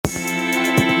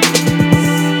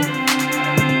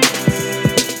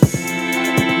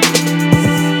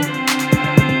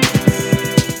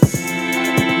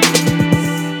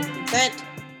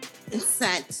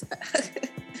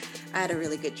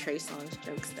really good Trey Songz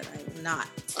jokes that I will not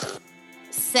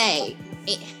say.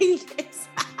 Say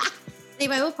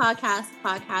Bible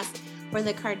podcast for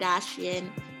the Kardashian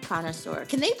connoisseur.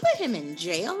 Can they put him in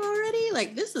jail already?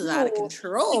 Like, this is out of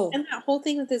control. Like, and that whole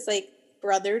thing with his like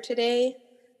brother today.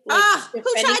 Like, who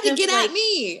tried to get at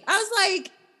me? I was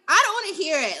like, I don't want to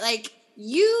hear it. Like,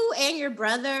 you and your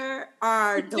brother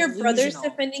are delusional. Your brother's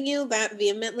defending you that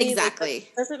vehemently. Exactly.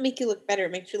 Like, that doesn't make you look better.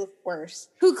 It makes you look worse.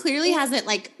 Who clearly hasn't,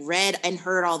 like, read and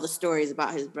heard all the stories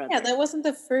about his brother. Yeah, that wasn't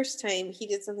the first time he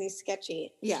did something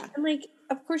sketchy. Yeah. And, like,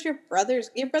 of course your brother's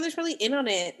probably in on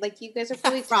it. Like, you guys are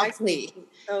probably probably.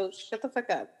 So shut the fuck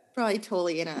up. Probably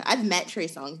totally in on it. I've met Trey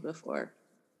Songz before.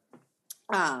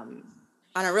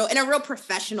 In a real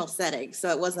professional setting, so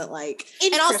it wasn't like,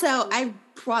 and also I'm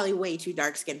probably way too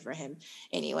dark skinned for him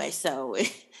anyway, so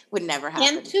it would never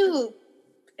happen. And too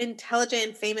intelligent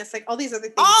and famous, like all these other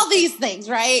things. All these things,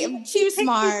 right? I'm too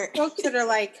smart. Folks that are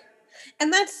like,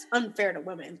 and that's unfair to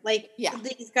women. Like,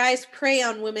 these guys prey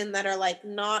on women that are like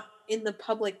not in the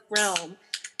public realm.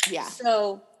 Yeah.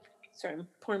 So, sorry, I'm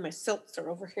pouring my seltzer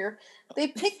over here. They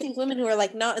pick these women who are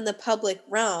like not in the public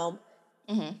realm.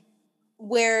 Mm-hmm.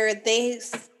 Where they,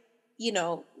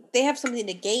 they have something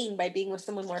to gain by being with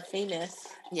someone more famous.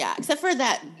 Yeah, except for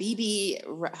that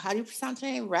BB, how do you pronounce her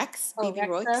name? Rex? BB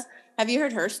Royce? Have you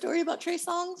heard her story about Trey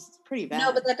Songz? It's pretty bad.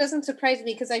 No, but that doesn't surprise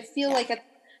me because I feel like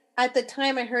at the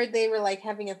time I heard they were like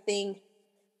having a thing,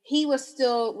 he was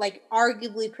still like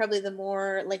arguably probably the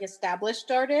more like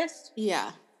established artist. Yeah.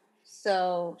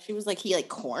 So. She was like, he like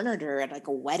cornered her at like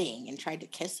a wedding and tried to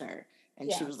kiss her. And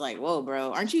she was like, whoa,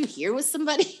 bro, aren't you here with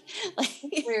somebody? Like,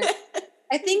 weird.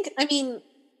 I mean,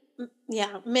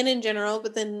 men in general,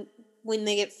 but then when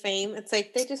they get fame, it's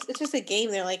like, it's just a game.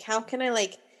 They're like, how can I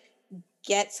like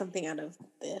get something out of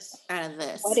this?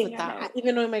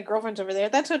 Even though my girlfriend's over there.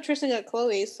 That's how Tristan got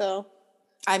Chloe, so.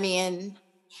 I mean,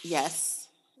 yes.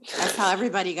 That's how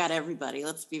everybody got everybody.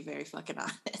 Let's be very fucking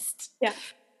honest. Yeah.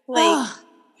 Like,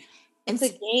 it's a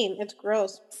game. It's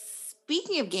gross.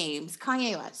 Speaking of games,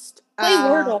 Kanye West. Play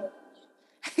Wordle.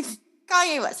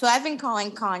 Kanye West. So I've been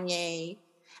calling Kanye.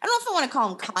 I don't know if I want to call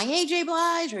him Kanye J.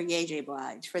 Blige or Ye J.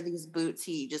 Blige for these boots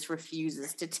he just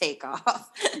refuses to take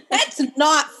off. That's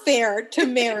not fair to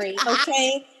Mary,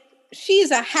 okay?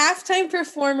 She's a halftime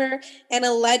performer and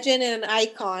a legend and an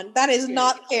icon. That is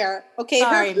not fair, okay?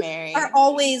 Sorry, Mary. Are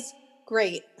always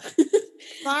great.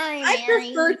 Sorry, Mary. I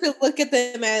prefer to look at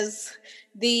them as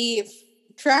the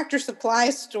Tractor Supply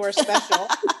Store special.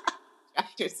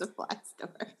 Tractor Supply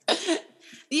Store.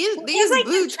 These like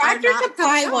boots the Tractor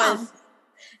Supply ones.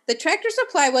 The Tractor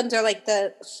Supply ones are like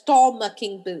the stall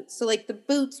mucking boots. So like the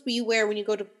boots you wear when you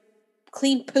go to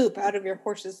clean poop out of your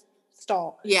horse's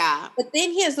stall. Yeah. But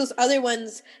then he has those other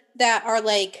ones that are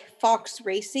like Fox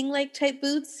Racing like type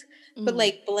boots, but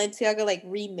like Balenciaga like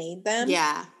remade them.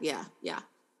 Yeah.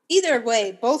 Either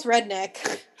way, both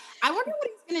redneck. I wonder what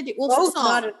he's gonna do.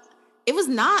 Well, it was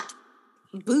not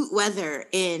boot weather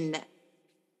in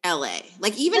LA.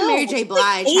 Like even Mary J.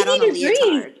 Blige had on a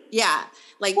leotard. Yeah.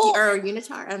 Like or a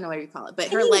unitard. I don't know what you call it, but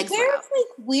her legs were out.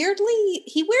 Like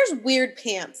he wears weird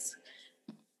pants.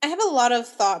 I have a lot of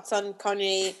thoughts on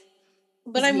Kanye,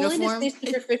 but I'm willing to stay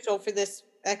superficial for this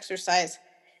exercise.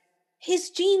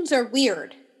 His jeans are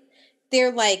weird.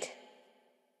 They're like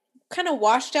kind of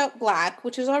washed out black,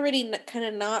 which is already kind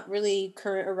of not really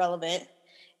current or relevant.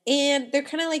 And they're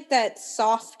kind of like that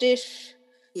softish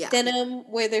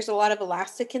denim where there's a lot of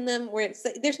elastic in them, where it's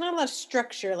like, there's not a lot of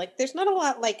structure. Like there's not a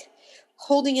lot like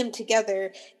holding them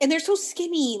together. And they're so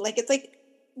skinny. Like it's like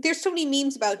there's so many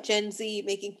memes about Gen Z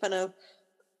making fun of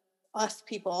us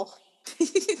people.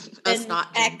 Us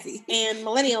not Gen Z. And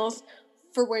millennials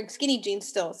for wearing skinny jeans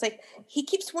still. It's like he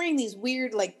keeps wearing these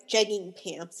weird like jegging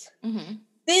pants. Mm-hmm.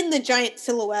 Then the giant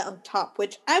silhouette on top,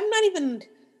 which I'm not even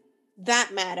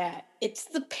that mad at. It's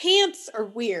the pants are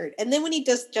weird. And then when he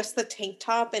does just the tank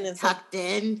top and it's tucked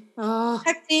in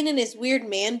and his weird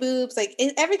man boobs, like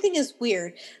everything is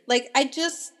weird. Like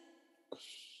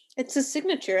it's his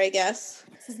signature, I guess.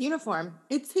 It's his uniform.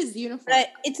 But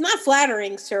it's not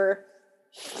flattering, sir.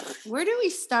 Where do we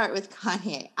start with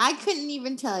Kanye? I couldn't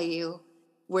even tell you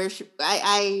where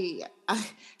I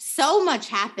so much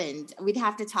happened. We'd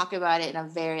have to talk about it in a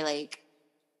very like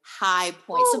high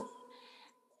point. Well,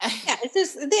 yeah, it's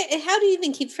just how do you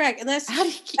even keep track? And that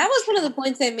was one of the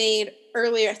points I made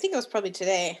earlier. I think it was probably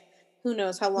today. Who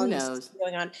knows how long this is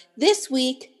going on? This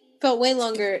week felt way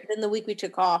longer than the week we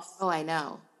took off. Oh, I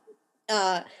know.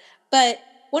 But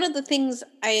one of the things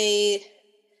I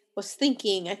was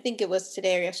thinking, I think it was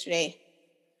today or yesterday,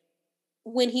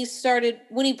 when he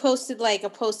posted like a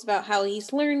post about how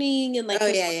he's learning and like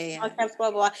podcasts,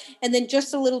 blah, blah, blah. And then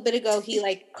just a little bit ago, he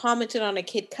like commented on a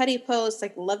Kid Cudi post,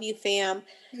 like, love you, fam.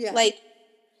 Yeah. Like,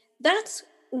 that's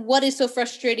what is so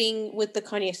frustrating with the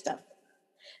Kanye stuff.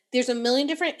 There's a million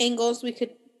different angles we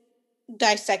could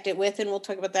dissect it with, and we'll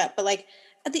talk about that. But like,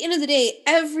 at the end of the day,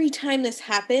 every time this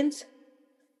happens,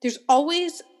 there's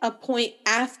always a point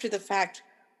after the fact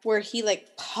where he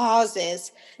like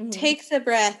pauses, takes a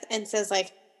breath, and says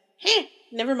like, "Hey,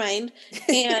 never mind."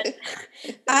 And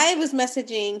I was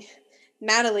messaging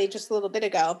Natalie just a little bit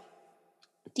ago,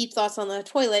 deep thoughts on the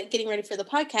toilet, getting ready for the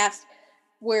podcast,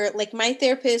 where like my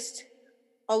therapist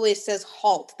always says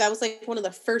halt. That was like one of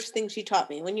the first things she taught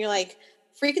me. When you're like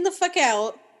freaking the fuck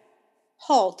out,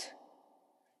 halt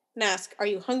and ask, are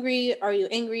you hungry? Are you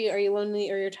angry? Are you lonely?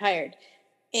 Or you're tired?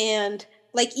 And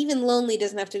like, even lonely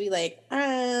doesn't have to be like,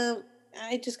 I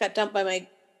just got dumped by my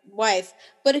wife,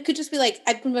 but it could just be like,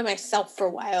 I've been by myself for a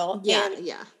while. Yeah. And,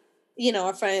 yeah. You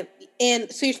know,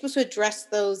 and so you're supposed to address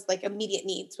those like immediate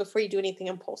needs before you do anything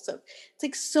impulsive. It's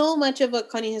like so much of what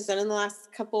Kanye has done in the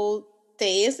last couple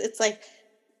days. It's like,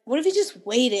 what if he just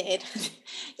waited?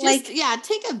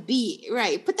 Take a beat,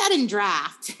 right? Put that in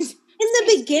draft. In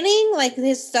the beginning, like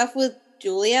his stuff with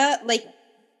JuliYe, like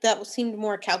that seemed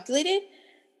more calculated.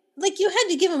 Like you had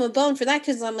to give him a bone for that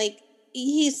because I'm like,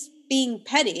 he's being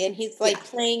petty and he's like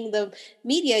playing the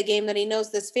media game that he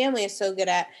knows this family is so good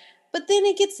at. But then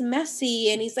it gets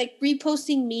messy and he's like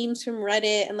reposting memes from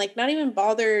Reddit and like not even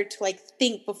bother to like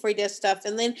think before he does stuff.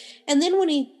 And then when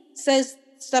he says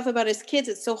stuff about his kids,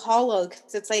 it's so hollow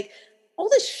because it's like, all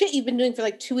this shit you've been doing for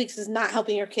like 2 weeks is not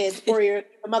helping your kids or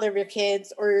the mother of your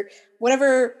kids or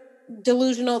whatever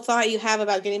delusional thought you have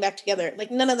about getting back together. Like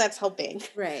none of that's helping.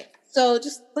 Right. So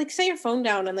just like set your phone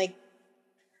down and like,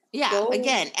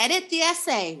 again, edit the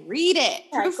essay, read it,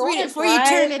 proofread it before you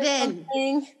turn it in.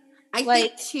 I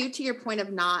think too, to your point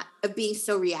of being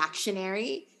so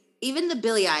reactionary, even the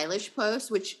Billie Eilish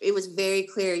post, which it was very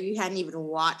clear you hadn't even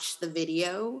watched the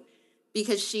video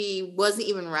because she wasn't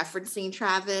even referencing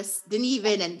Travis, didn't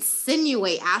even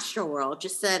insinuate Astroworld,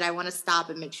 just said, I want to stop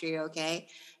and make sure you're okay.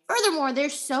 Furthermore,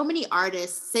 there's so many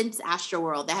artists since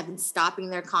Astroworld that have been stopping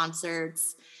their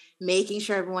concerts, making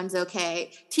sure everyone's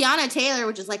okay. Tiana Taylor,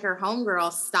 which is like her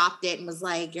homegirl, stopped it and was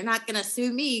like, you're not going to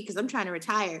sue me because I'm trying to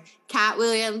retire. Cat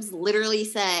Williams literally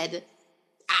said,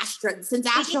 since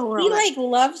Astroworld. He like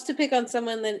loves to pick on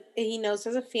someone that he knows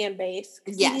has a fan base.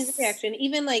 Yes. He needs a reaction.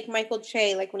 Even like Michael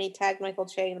Che, like when he tagged Michael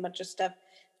Che and a bunch of stuff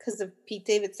because of Pete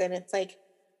Davidson, it's like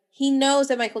he knows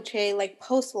that Michael Che like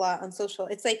posts a lot on social.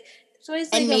 It's like, so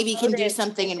he's like, and maybe can do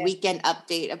something in Weekend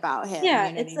Update about him. Yeah,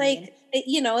 you know it's like,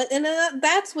 you know, and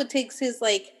that's what takes his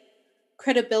like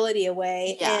credibility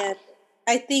away. Yeah. And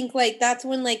I think like that's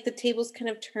when like the tables kind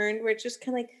of turned where it's just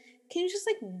kind of like, can you just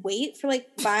like wait for like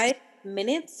 5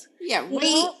 minutes? Yeah,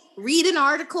 read an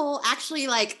article, actually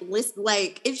like list,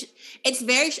 like it's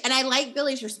very, and I like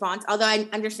Billy's response, although I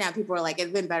understand people are like,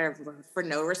 it'd been better for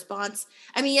no response.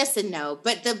 I mean, yes and no,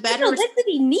 but the better. That's what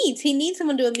he needs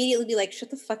someone to immediately be like,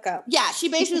 shut the fuck up. Yeah, she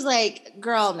basically was like,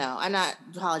 girl, no, I'm not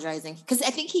apologizing. Because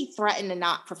I think he threatened to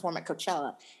not perform at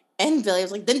Coachella. And Billy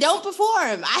was like, then don't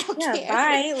perform. I don't care.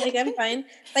 Bye. Like, I'm fine.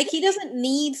 Like, he doesn't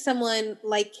need someone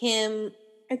like him.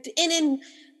 And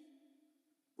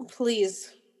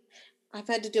please, I've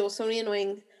had to deal with so many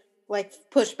annoying, like,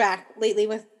 pushback lately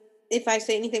with, if I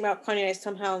say anything about Kanye,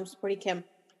 somehow I'm supporting Kim.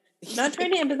 I'm not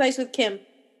trying to empathize with Kim,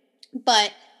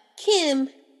 but Kim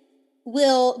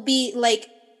will be, like,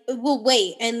 will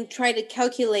wait and try to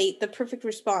calculate the perfect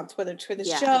response, whether it's for the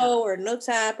show or Notes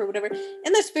app or whatever.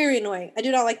 And that's very annoying. I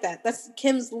do not like that. That's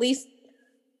Kim's least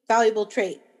valuable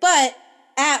trait. But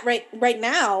right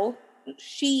now,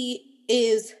 she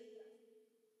is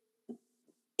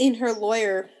in her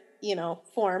lawyer,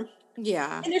 form.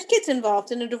 Yeah. And there's kids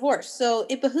involved in a divorce. So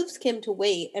it behooves Kim to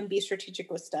wait and be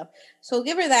strategic with stuff. So we'll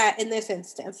give her that in this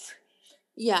instance.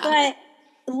 Yeah.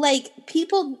 But, like,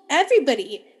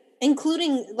 everybody,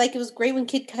 including, like, it was great when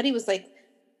Kid Cudi was, like,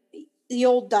 the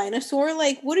old dinosaur.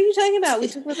 Like, what are you talking about? We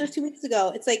talked about this 2 weeks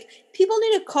ago. It's like, people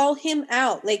need to call him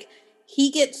out. Like,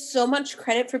 he gets so much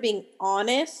credit for being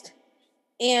honest.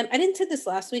 And I didn't say this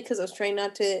last week because I was trying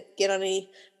not to get on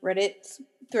any Reddit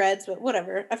threads, but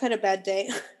whatever. I've had a bad day.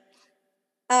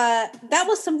 That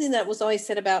was something that was always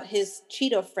said about his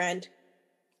Cheeto friend.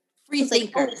 Free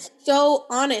thinker. Like, he's so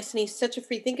honest and he's such a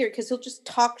free thinker because he'll just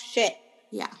talk shit.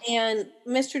 Yeah. And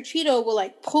Mr. Cheeto will,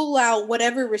 like, pull out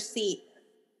whatever receipt.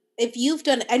 If you've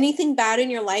done anything bad in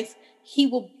your life, he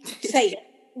will say it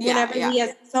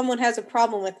whenever someone has a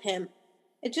problem with him.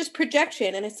 It's just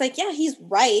projection. And it's like, yeah, he's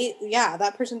right. Yeah,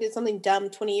 that person did something dumb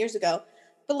 20 years ago.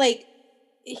 But, like,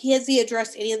 has he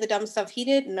addressed any of the dumb stuff he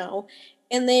did? No.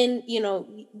 And then, you know,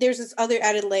 there's this other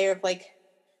added layer of like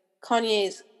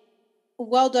Kanye's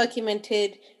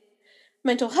well-documented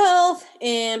mental health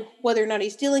and whether or not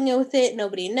he's dealing with it,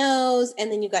 nobody knows.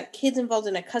 And then you got kids involved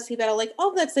in a custody battle. Like,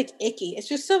 all that's like icky. It's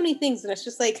just so many things. And it's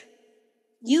just like,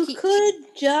 you could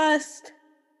just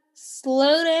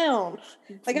slow down.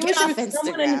 Like, get off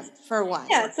Instagram for one.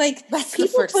 Yeah, it's like that's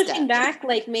people pushing back.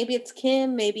 Like, maybe it's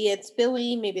Kim, maybe it's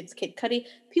Billy, maybe it's Kid Cudi.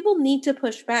 People need to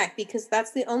push back because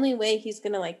that's the only way he's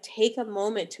gonna like take a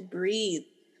moment to breathe.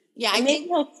 Yeah, and maybe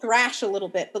he'll thrash a little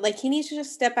bit, but like he needs to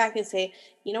just step back and say,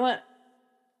 you know what?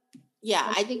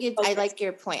 Yeah, I think it's. I like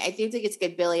your point. I do think it's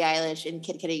good. Billie Eilish and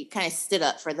Kid Cudi kind of stood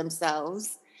up for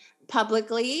themselves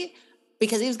publicly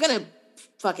because he was gonna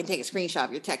fucking take a screenshot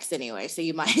of your text anyway, so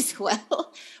you might as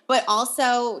well. But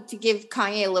also to give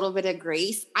Kanye a little bit of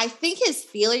grace, I think his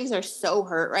feelings are so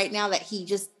hurt right now that he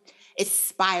just is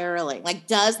spiraling, like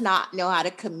does not know how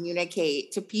to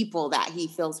communicate to people that he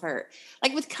feels hurt.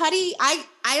 Like with Cudi,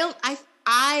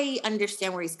 I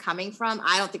understand where he's coming from.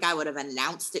 I don't think I would have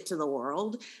announced it to the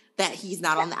world that he's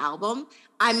not on the album.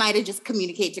 I might have just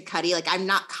communicated to Cudi, like, I'm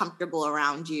not comfortable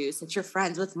around you since you're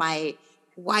friends with my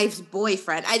wife's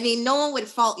boyfriend. I mean, no one would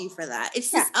fault you for that.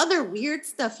 It's this other weird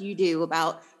stuff you do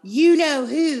about you know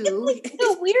who. It's like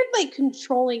the weird like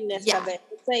controllingness of it.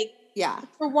 It's like,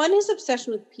 for one, his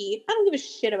obsession with Pete. I don't give a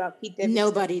shit about Pete Davidson.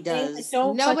 Nobody does.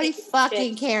 Nobody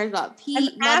fucking cares about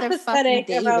Pete motherfucking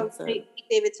Davidson. Pete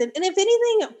Davidson. And if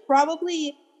anything,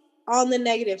 probably on the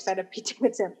negative side of Pete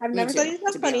Davidson. I've never thought he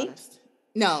was that funny.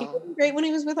 No. He was great when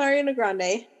he was with Ariana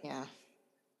Grande. Yeah.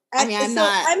 I'm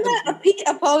not a Pete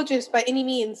apologist by any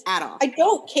means. At all. I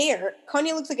don't care.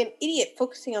 Kanye looks like an idiot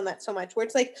focusing on that so much, where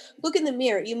it's like, look in the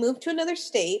mirror. You moved to another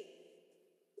state.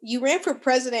 You ran for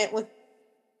president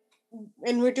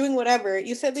and we're doing whatever.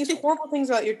 You said these horrible things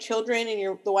about your children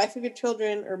and the wife of your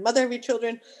children or mother of your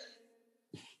children.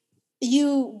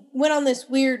 You went on this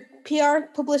weird PR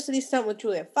publicity stunt with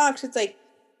Julia Fox. It's like,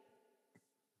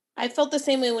 I felt the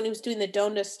same way when he was doing the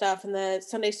Donda stuff and the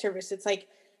Sunday service. It's like,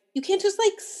 you can't just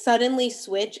like suddenly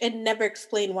switch and never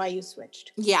explain why you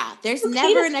switched. Yeah, there's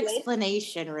never an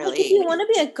explanation, really. Like, if you want to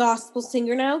be a gospel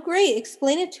singer now, great,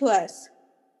 explain it to us.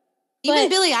 Even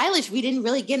Billie Eilish, we didn't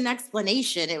really get an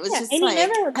explanation. It was just and like... he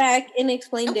never went back and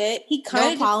explained it. He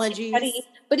kind of... No apologies.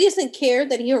 But he doesn't care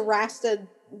that he harassed a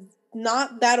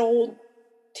not that old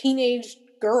teenage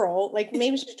girl. Like,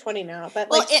 maybe she's 20 now, but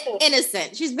well, like...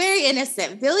 innocent. She's very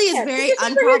innocent. Billie is very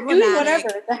unproblematic. Doing whatever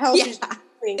the hell she's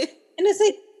doing. And it's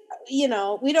like, you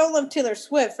know, we don't love Taylor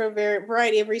Swift for a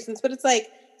variety of reasons, but it's like,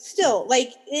 still, like,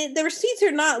 the receipts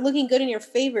are not looking good in your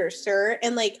favor, sir.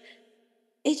 And like,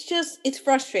 it's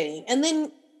frustrating. And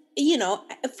then, you know,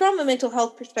 from a mental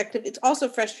health perspective, it's also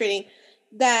frustrating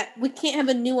that we can't have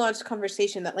a nuanced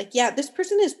conversation that, like, yeah, this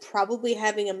person is probably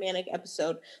having a manic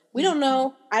episode. We don't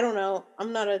know. I don't know.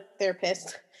 I'm not a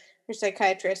therapist or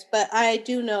psychiatrist, but I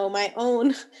do know my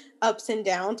own ups and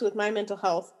downs with my mental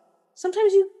health.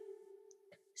 Sometimes you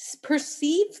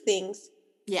perceive things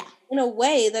in a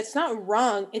way that's not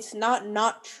wrong. It's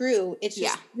not true. It's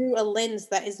just through a lens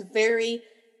that is very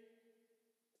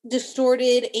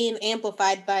distorted and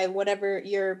amplified by whatever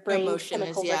your brain emotion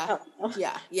is.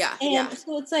 And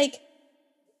so it's like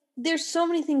there's so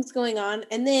many things going on,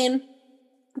 and then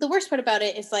the worst part about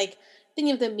it is like then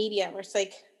you have the media where it's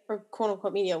like, or quote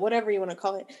unquote media, whatever you want to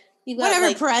call it. You got, whatever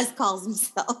like, Perez calls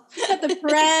himself. You got the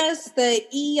press, the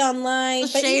E! Online, the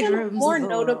shade rooms, more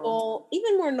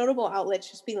notable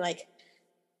outlets just being like,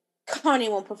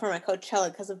 Kanye won't perform at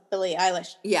Coachella because of Billie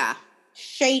Eilish. Yeah.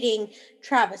 Shading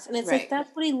Travis. And it's like, that's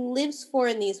what he lives for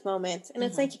in these moments. And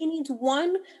it's like, he needs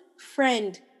one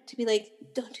friend to be like,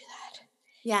 don't do that.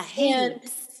 Yeah, hey, don't do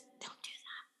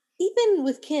that. Even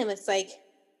with Kim, it's like,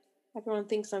 everyone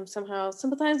thinks I'm somehow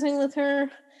sympathizing with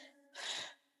her.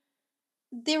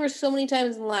 There were so many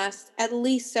times in the last at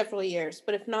least several years,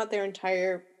 but if not their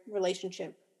entire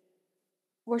relationship,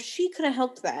 where she could have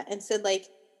helped that and said like,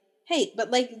 hey, but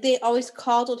like they always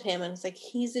coddled him and it's like,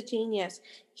 he's a genius.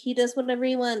 He does whatever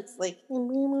he wants. Like,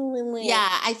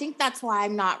 yeah, I think that's why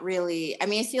I'm not really, I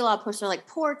mean, I see a lot of posts are like,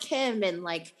 poor Kim and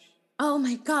like, oh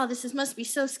my God, must be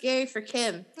so scary for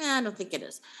Kim. I don't think it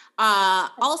is.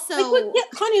 Also, like,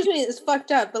 what Kanye's doing is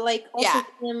fucked up, but like also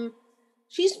Kim,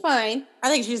 she's fine. I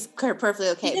think she's perfectly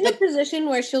okay. She's in a position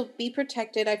where she'll be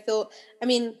protected. If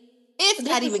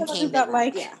that even came to that,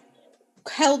 like,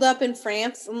 held up in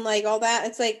France and like all that.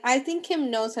 It's like, I think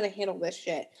Kim knows how to handle this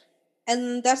shit.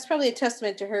 And that's probably a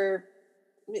testament to her,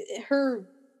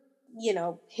 you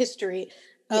know, history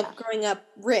of growing up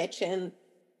rich and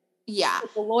Yeah.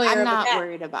 Like a lawyer. I'm not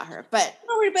worried about her, but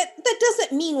that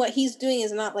doesn't mean what he's doing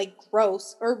is not like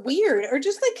gross or weird or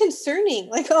just like concerning.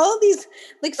 Like all these,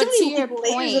 like so many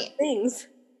layers of things.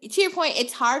 To your point,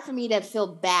 it's hard for me to feel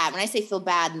bad. When I say feel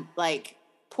bad, like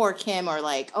poor Kim or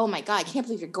like, oh my God, I can't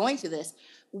believe you're going through this.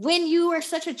 When you were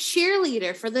such a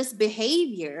cheerleader for this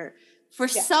behavior for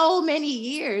so many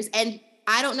years. And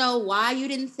I don't know why you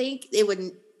didn't think it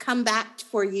would come back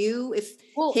for you if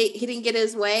he didn't get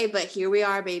his way, but here we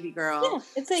are, baby girl. Yeah,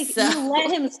 it's like you let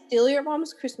him steal your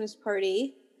mom's Christmas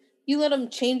party. You let him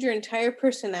change your entire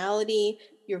personality,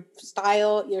 your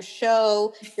style, your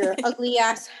show, your ugly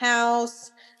ass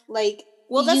house. Like,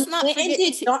 well, let's not forget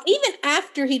even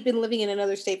after he'd been living in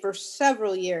another state for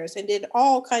several years and did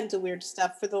all kinds of weird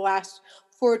stuff for the last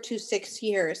 4 to 6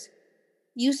 years.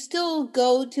 You still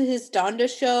go to his Donda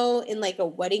show in like a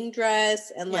wedding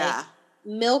dress and like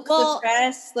milk the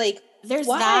dress. Like, there's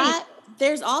that.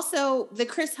 There's also the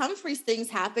Chris Humphries things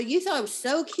happen. You thought it was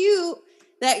so cute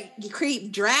that you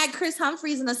drag Chris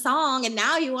Humphries in a song, and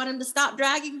now you want him to stop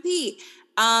dragging Pete.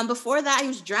 Before that, he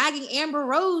was dragging Amber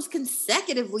Rose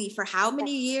consecutively for how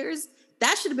many years?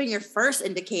 That should have been your first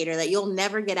indicator that you'll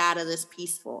never get out of this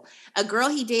peaceful. A girl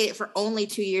he dated for only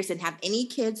 2 years, didn't have any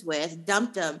kids with,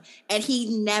 dumped him, and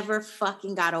he never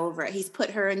fucking got over it. He's put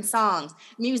her in songs,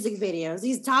 music videos.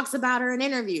 He talks about her in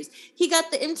interviews. He got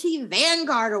the MTV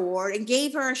Vanguard Award and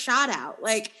gave her a shout out.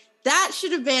 Like, that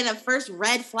should have been a first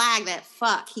red flag that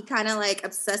he kind of like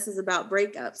obsesses about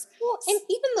breakups. Well, and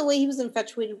even the way he was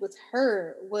infatuated with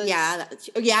her was...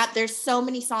 Yeah, there's so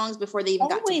many songs before they even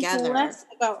got together. Always less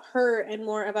about her and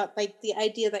more about like the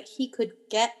idea that he could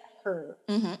get her.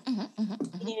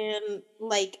 And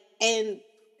like, and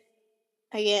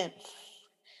again,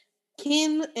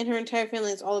 Kim and her entire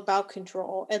family is all about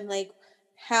control and like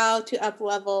how to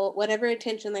up-level whatever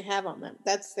attention they have on them.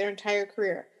 That's their entire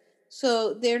career.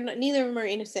 So neither of them are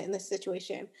innocent in this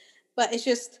situation, but it's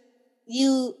just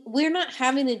we're not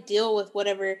having to deal with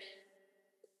whatever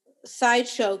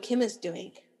sideshow Kim is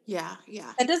doing. Yeah.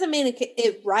 That doesn't make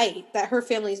it right that her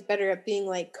family is better at being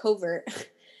like covert.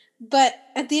 But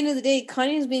at the end of the day,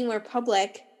 Kanye is being more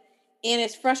public, and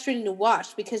it's frustrating to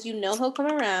watch because he'll come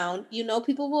around.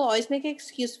 People will always make an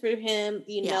excuse for him.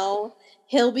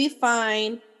 He'll be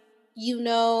fine.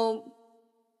 He'll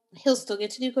still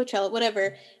get to do Coachella,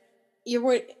 whatever. You're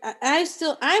worried.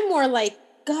 I'm more like,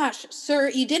 gosh, sir,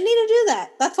 you didn't need to do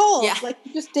that. That's all. Yeah. Like,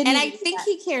 you just didn't. And I think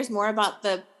he cares more about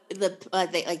the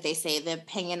like they say, the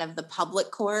opinion of the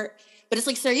public court. But it's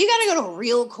like, sir, you got to go to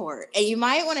real court, and you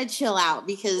might want to chill out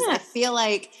because I feel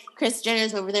like Kris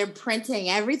Jenner's over there printing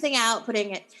everything out,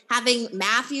 having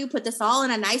Matthew put this all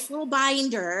in a nice little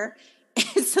binder,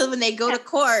 and so when they go to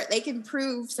court, they can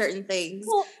prove certain things.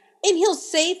 Well, and he'll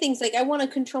say things like, "I want to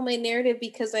control my narrative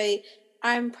because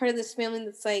I'm part of this family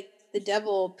that's like the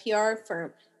devil PR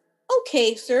firm."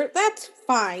 Okay, sir, that's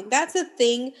fine. That's a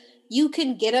thing you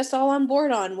can get us all on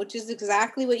board on, which is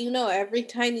exactly what every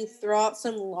time you throw out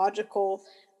some logical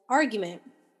argument.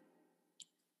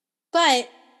 But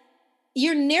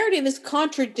your narrative is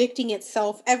contradicting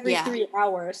itself every 3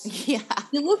 hours. Yeah.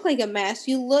 You look like a mess.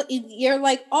 You're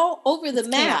like all over the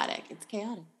map. It's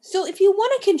chaotic. So if you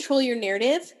want to control your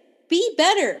narrative, be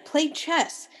better. Play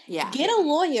chess. Yeah. Get a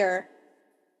lawyer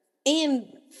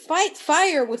and fight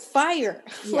fire with fire.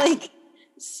 Yeah. Like,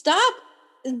 stop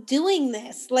doing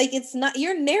this. Like, it's not,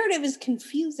 your narrative is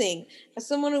confusing. As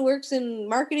someone who works in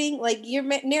marketing, like, your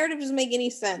narrative doesn't make any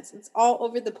sense. It's all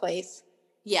over the place.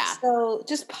 Yeah. So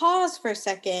just pause for a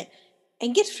second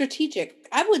and get strategic.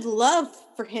 I would love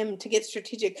for him to get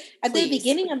strategic. At the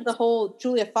beginning of the whole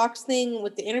Julia Fox thing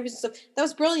with the interviews and stuff, that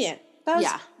was brilliant.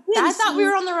 I thought we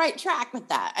were on the right track with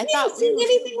that. I thought we hadn't seen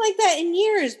anything like that in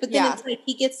years. But then it's like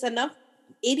he gets enough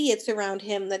idiots around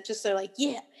him that just are like,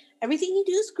 yeah, everything you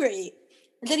do is great.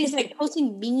 And then he's like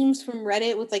posting memes from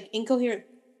Reddit with like incoherent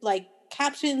like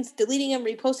captions, deleting them,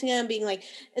 reposting them, being like,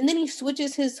 and then he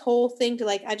switches his whole thing to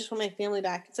like, I just want my family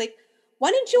back. It's like,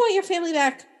 why didn't you want your family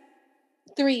back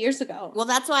 3 years ago? Well,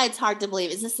 that's why it's hard to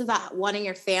believe. Is this about wanting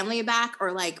your family back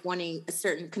or like wanting a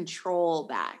certain control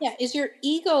back? Yeah. Is your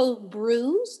ego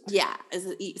bruised? Yeah. Is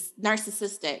it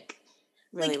narcissistic?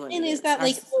 Really? Like, and is that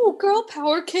like, oh, girl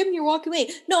power, Kim, you're walking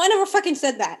away? No, I never fucking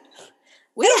said that.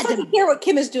 We don't fucking care what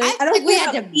Kim is doing. I don't think we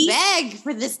had to beg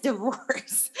for this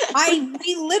divorce.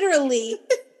 We literally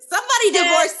somebody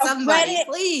divorce somebody,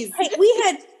 please. Hey, we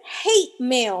had hate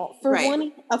mail for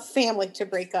wanting a family to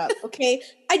break up. Okay,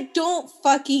 I don't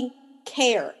fucking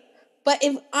care. But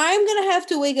if I'm gonna have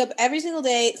to wake up every single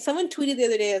day, someone tweeted the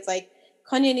other day, it's like,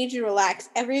 Kanye, I need you to relax.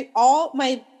 All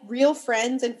my real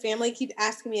friends and family keep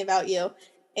asking me about you,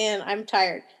 and I'm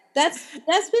tired. That's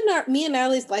been me and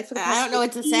Natalie's life for the past I don't know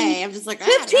what to say. I'm just like,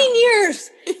 15 years.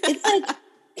 It's like,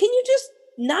 can you just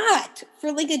not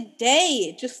for like a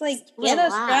day? Just like get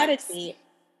a strategy.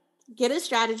 Get a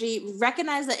strategy.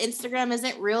 Recognize that Instagram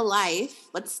isn't real life.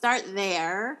 Let's start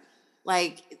there.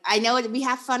 Like, I know we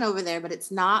have fun over there, but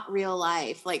it's not real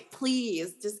life. Like,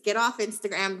 please just get off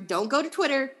Instagram. Don't go to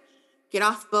Twitter. Get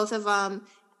off both of them.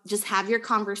 Just have your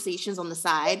conversations on the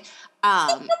side. How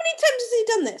many times has he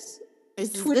done this?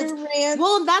 Twitter rant.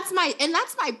 Well, that's my thing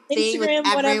Instagram, with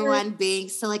everyone whatever. Being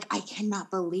so like, I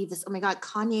cannot believe this. Oh my God,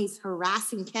 Kanye's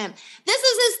harassing Kim. This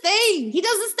is his thing. He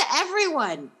does this to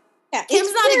everyone. Yeah,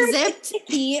 Kim's not exempt.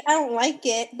 I don't like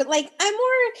it, but like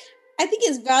I think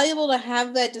it's valuable to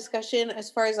have that discussion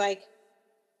as far as like,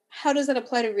 how does that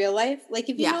apply to real life? Like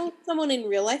if you know someone in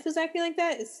real life who's acting like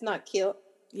that, it's not cute.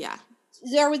 Yeah.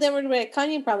 Are we then with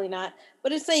Kanye? Probably not.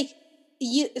 But it's like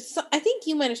I think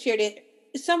you might have shared it.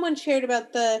 Someone shared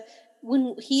about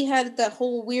when he had the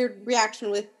whole weird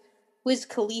reaction with Wiz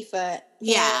Khalifa.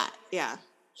 Yeah.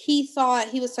 He thought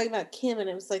he was talking about Kim and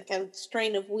it was like a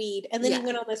strain of weed. And then he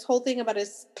went on this whole thing about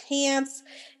his pants.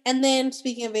 And then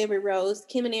speaking of Amber Rose,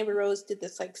 Kim and Amber Rose did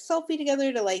this like selfie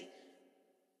together to like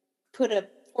put a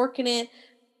fork in it.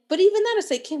 But even that, it's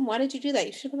like, Kim, why did you do that?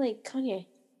 You should have been like, Kanye.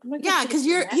 Yeah, because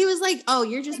he was like, oh,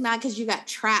 you're just mad because you got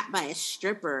trapped by a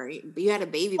stripper. You had a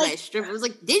baby by a stripper. I was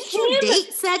like, didn't you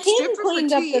date said stripper for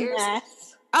 2 years?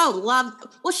 Oh,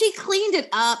 well, she cleaned it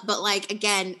up, but like,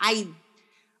 again, I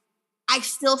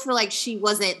still feel like she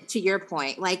wasn't, to your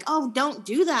point, like, oh, don't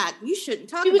do that. You shouldn't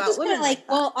talk about women like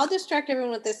that. Well, I'll distract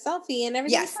everyone with this selfie and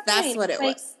everything. Yes, that's what it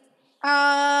was.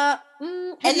 And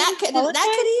that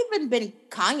could even been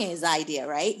Kanye's idea,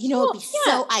 right? You know, it'd be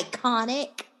so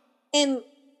iconic.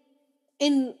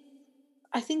 And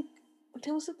I think,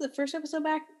 was it the first episode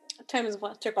back? Time is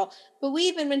a circle. But we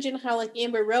even mentioned how, like,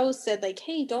 Amber Rose said, like,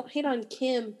 hey, don't hate on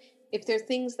Kim if there are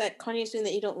things that Kanye's doing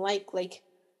that you don't like. Like,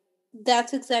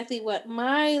 that's exactly what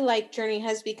my, like, journey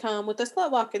has become with the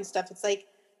slut walk and stuff. It's like,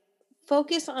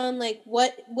 focus on, like,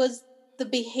 what was the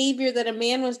behavior that a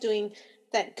man was doing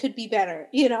that could be better,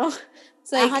 you know?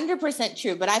 It's like 100%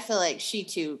 true, but I feel like she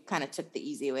too kind of took the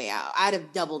easy way out. I'd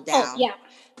have doubled down. Oh, yeah.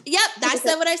 Yep, I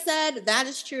said what I said. That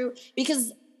is true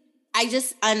because I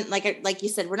just like you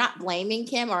said, we're not blaming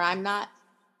Kim, or I'm not,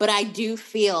 but I do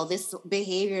feel this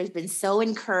behavior has been so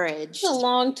encouraged. It's a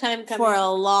long time coming. For a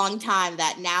long time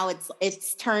that now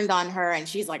it's turned on her, and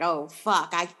she's like, oh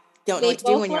fuck, I don't know what to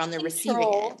do when you're on the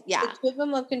receiving end. Yeah, the two of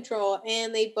them love control,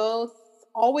 and they both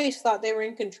always thought they were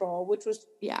in control, which was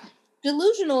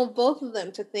delusional of both of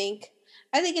them to think.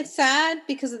 I think it's sad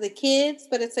because of the kids,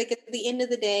 but it's like at the end of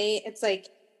the day, it's like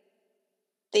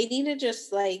they need to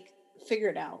just like figure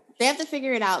it out. They have to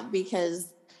figure it out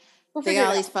because they got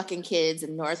all these fucking kids,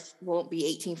 and North won't be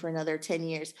 18 for another 10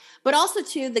 years. But also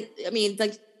too,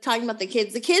 like talking about the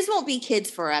kids won't be kids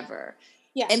forever.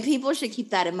 Yeah. And people should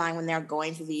keep that in mind when they're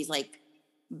going through these like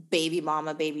baby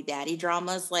mama, baby daddy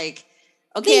dramas. Like,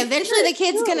 okay, eventually the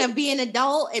kid's going to be an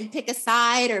adult and pick a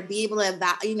side or be able to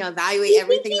evaluate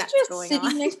everything that's going on.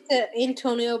 Sitting next to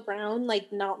Antonio Brown,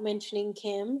 like not mentioning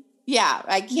Kim. Yeah,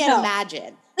 I can't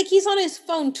imagine. Like he's on his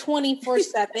phone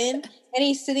 24/7 and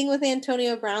he's sitting with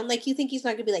Antonio Brown. Like you think he's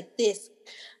not going to be like this?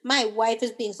 My wife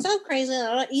is being so crazy.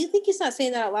 You think he's not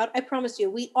saying that out loud? I promise you.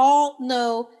 We all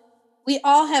know. We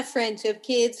all have friends who have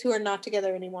kids who are not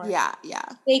together anymore. Yeah, yeah.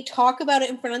 They talk about it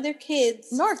in front of their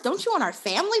kids. North, don't you want our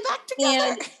family back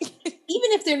together? And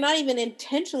even if they're not even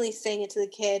intentionally saying it to the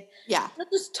kid, they'll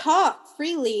just talk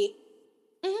freely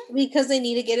because they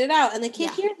need to get it out. And the kid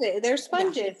hears it. They're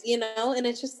sponges, and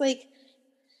it's just like,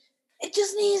 it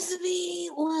just needs to be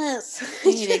less.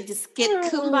 You need to just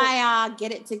get kumbaya,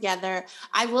 get it together.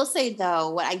 I will say, though,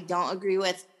 what I don't agree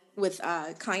with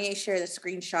Kanye shared a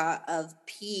screenshot of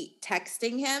Pete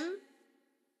texting him.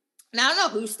 Now, I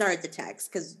don't know who started the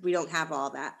text because we don't have all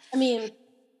that. I mean,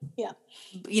 yeah.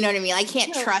 You know what I mean? I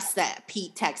can't trust that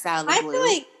Pete texts out of the blue. I feel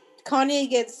like Kanye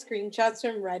gets screenshots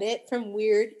from Reddit from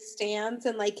weird stands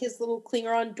and like his little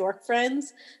clinger-on dork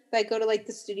friends that go to like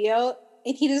the studio.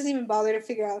 And he doesn't even bother to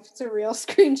figure out if it's a real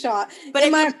screenshot,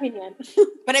 in my opinion.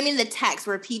 But I mean the text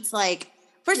where Pete's like,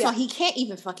 first of all, he can't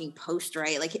even fucking post,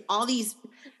 right? Like all these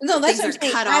things are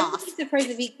cut off. I'm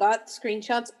surprised if he got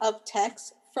screenshots of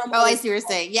text from. Oh, I see what you're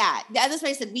saying. Yeah, that's why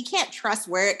I said we can't trust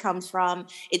where it comes from.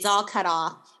 It's all cut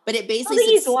off. But it basically. I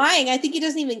think he's lying. I think he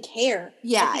doesn't even care.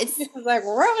 Yeah, it's just like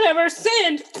whatever,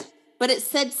 send. But it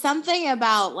said something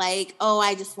about like, oh,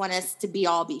 I just want us to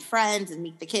all be friends and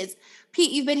meet the kids.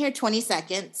 Pete, you've been here 20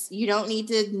 seconds. You don't need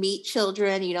to meet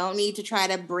children. You don't need to try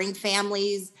to bring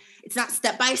families. It's not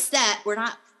step by step. We're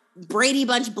not Brady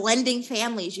Bunch blending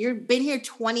families. You've been here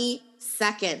 20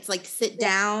 seconds. Like, sit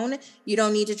down. You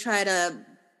don't need to try to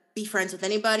be friends with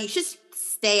anybody. Just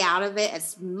stay out of it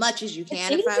as much as you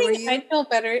can. If I were you, I'd feel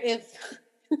better if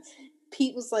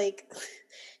Pete was like,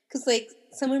 because like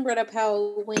someone brought up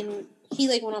how when he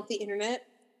like went off the internet,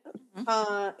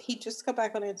 he just got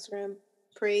back on Instagram.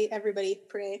 Pray, everybody,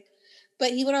 pray.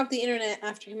 But he went off the internet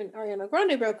after him and Ariana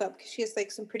Grande broke up because she has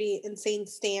like some pretty insane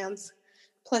stans.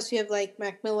 Plus, you have like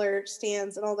Mac Miller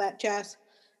stans and all that jazz.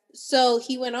 So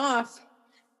he went off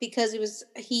because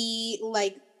he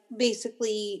like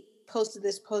basically posted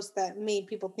this post that made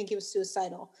people think he was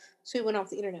suicidal. So he went off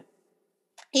the internet.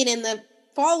 And in the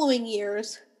following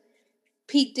years,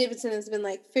 Pete Davidson has been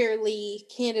like fairly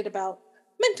candid about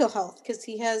mental health because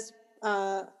he has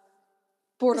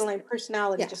borderline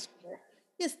personality disorder.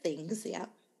 His things, yeah.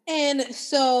 And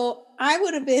so I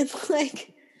would have been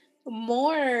like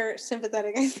more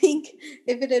sympathetic, I think,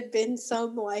 if it had been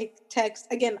some like text.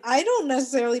 Again, I don't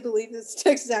necessarily believe this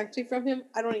text is actually from him.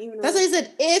 I don't even. That's what I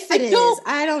said. If it is,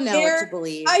 I don't know what to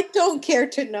believe. I don't care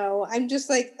to know. I'm just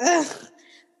like, ugh.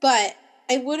 But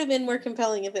it would have been more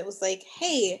compelling if it was like,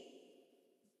 hey,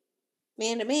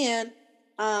 man to man,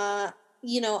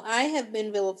 you know, I have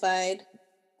been vilified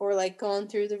or like gone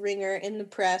through the ringer in the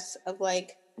press of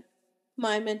like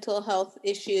my mental health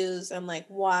issues and like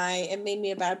why it made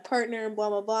me a bad partner and blah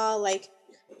blah blah. Like,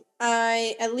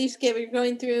 I at least get what you're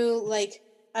going through. Like,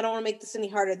 I don't want to make this any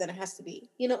harder than it has to be.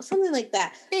 You know, something like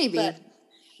that. Maybe.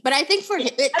 But I think for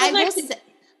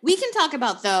we can talk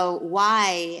about though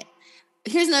why.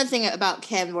 Here's another thing about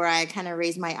Kim where I kind of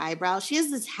raise my eyebrow. She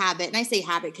has this habit, and I say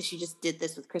habit because she just did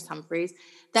this with Chris Humphries,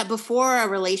 that before a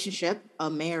relationship, a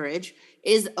marriage,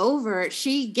 is over,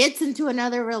 she gets into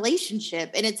another relationship.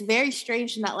 And it's very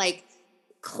strange to not, like,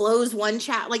 close one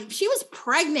chat. Like, she was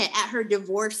pregnant at her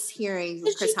divorce hearings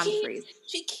with Chris Humphries.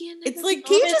 She can't. It's like,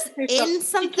 can you just end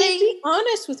something? She can't be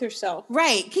honest with herself.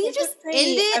 Right. Can you just end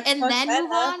it and then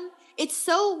move on? It's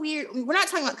so weird. We're not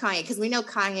talking about Kanye because we know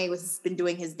Kanye has been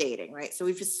doing his dating, right? So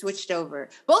we've just switched over.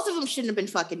 Both of them shouldn't have been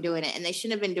fucking doing it, and they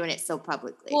shouldn't have been doing it so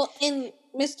publicly. Well, and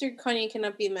Mr. Kanye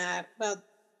cannot be mad about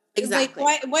exactly.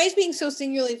 Like, why is being so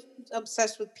singularly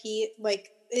obsessed with Pete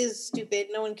like is stupid.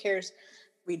 No one cares.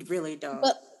 We really don't.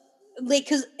 But like,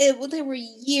 because there were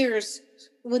years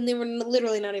when they were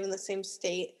literally not even the same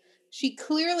state. She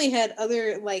clearly had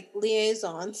other like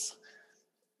liaisons,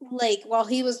 like while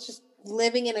he was just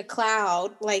living in a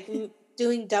cloud, like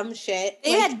doing dumb shit.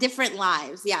 They had different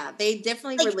lives. Yeah, they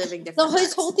definitely were living different lives.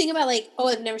 His whole thing about like, oh,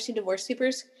 I've never seen divorce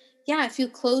papers. Yeah, if you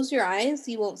close your eyes,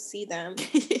 you won't see them.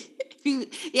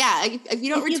 if you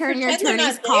don't return your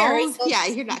attorney's calls,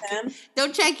 you're not.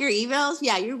 Don't check your emails.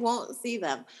 Yeah, you won't see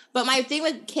them. But my thing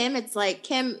with Kim, it's like,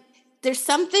 Kim, there's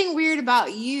something weird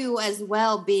about you as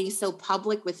well being so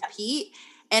public with Pete.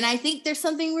 And I think there's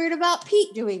something weird about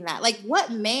Pete doing that. Like,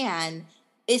 what man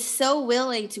is so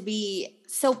willing to be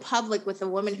so public with a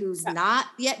woman who's not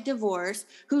yet divorced,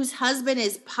 whose husband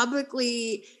is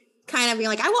publicly kind of being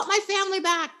like, I want my family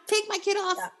back. Take my kid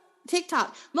off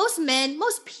TikTok. Most men,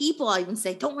 most people, I even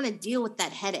say, don't want to deal with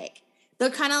that headache. They're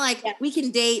kind of like, we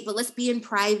can date, but let's be in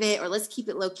private or let's keep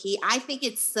it low key. I think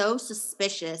it's so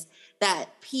suspicious that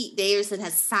Pete Davidson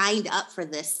has signed up for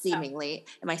this, seemingly.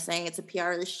 Am I saying it's a PR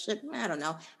relationship? I don't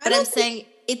know. But I'm saying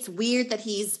it's weird that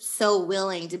he's so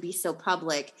willing to be so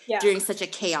public during such a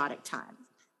chaotic time.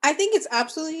 I think it's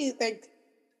absolutely, like,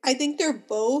 I think they're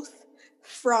both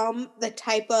from the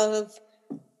type of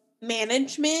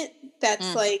management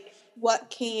that's like,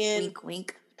 what can... Wink,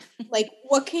 wink. Like,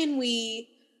 what can we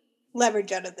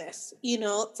leverage out of this? You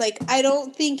know? It's like, I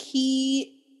don't think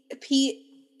Pete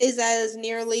is as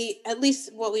nearly, at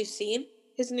least what we've seen,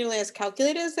 is nearly as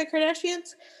calculated as the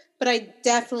Kardashians. But I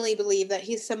definitely believe that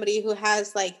he's somebody who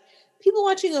has, like, people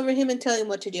watching over him and telling him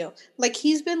what to do. Like,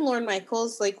 he's been Lorne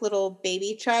Michaels' like little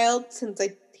baby child since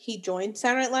like he joined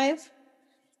Saturday Night Live,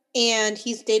 and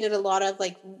he's dated a lot of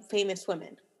like famous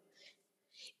women.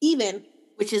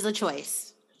 Which is a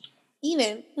choice.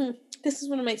 This is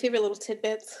one of my favorite little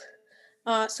tidbits.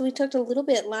 So we talked a little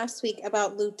bit last week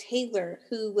about Lou Taylor,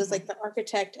 who was like the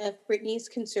architect of Britney's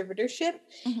conservatorship,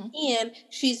 and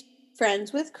she's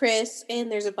friends with Chris,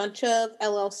 and there's a bunch of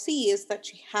LLCs that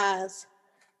she has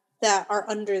that are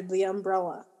under the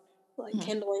umbrella, like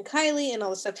Kendall and Kylie and all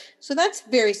this stuff. So that's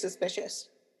very suspicious.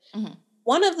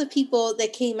 One of the people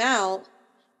that came out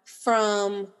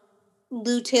from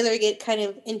Lou Taylor get kind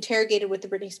of interrogated with the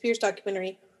Britney Spears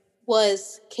documentary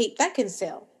was Kate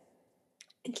Beckinsale.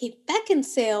 And Kate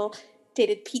Beckinsale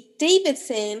dated Pete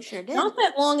Davidson not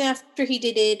that long after he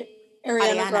dated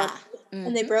Ariana Grande.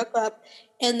 And they broke up.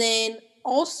 And then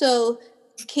also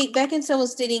Kate Beckinsale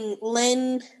was dating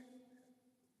Lynn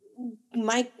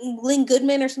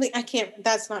Goodman or something. I can't.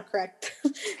 That's not correct.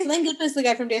 Lynn Goodman's the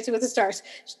guy from Dancing with the Stars.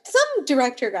 Some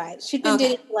director guy. She'd been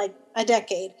dating for like a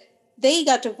decade. They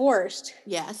got divorced.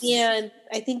 Yes. And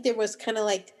I think there was kind of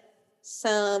like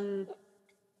some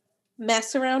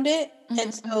mess around it. Mm-hmm,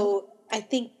 and so I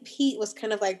think Pete was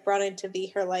kind of like brought in to be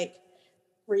her like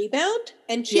rebound.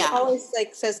 And she always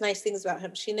like says nice things about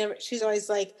him. She's always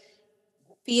like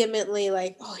vehemently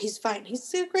like, oh, he's fine.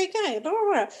 He's a great guy. Blah,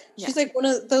 blah, blah. She's like one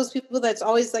of those people that's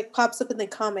always like pops up in the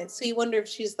comments. So you wonder if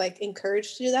she's like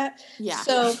encouraged to do that. Yeah.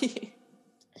 So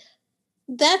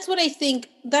that's what I think.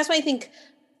 That's why I think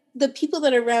the people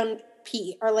that are around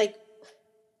Pete are like,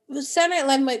 Saturday Night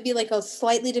Live might be like a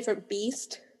slightly different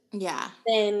beast. Yeah.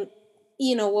 Than,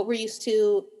 what we're used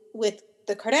to with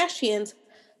the Kardashians.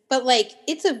 But like,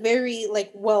 it's a very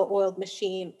like well-oiled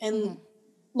machine. And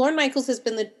Lorne Michaels has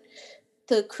been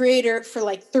the creator for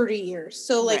like 30 years.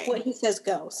 So like what he says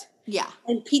goes. Yeah.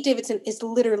 And Pete Davidson is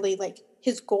literally like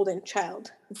his golden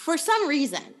child. For some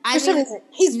reason. He's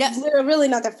really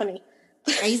not that funny.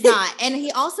 He's not. And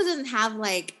he also doesn't have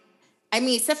like,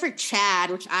 except for Chad,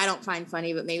 which I don't find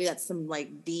funny, but maybe that's some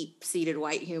like deep-seated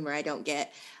white humor I don't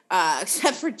get.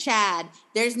 Except for Chad,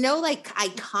 there's no like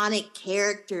iconic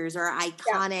characters or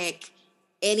iconic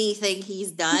anything he's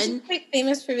done. He's just like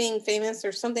famous for being famous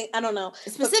or something. I don't know.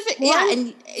 Specific,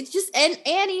 and it's just and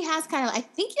he has kind of, I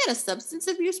think he had a substance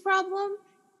abuse problem.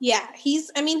 Yeah,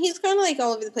 he's kind of like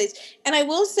all over the place. And I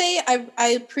will say I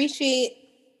appreciate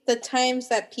the times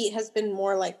that Pete has been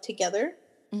more like together.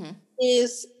 Mm-hmm.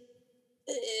 Is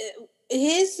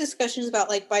his discussions about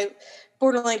like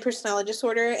borderline personality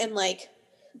disorder and like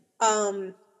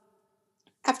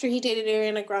after he dated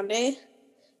Ariana Grande,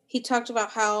 he talked about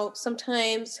how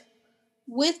sometimes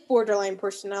with borderline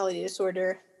personality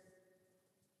disorder,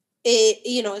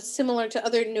 it's similar to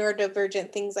other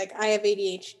neurodivergent things. Like I have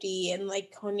ADHD and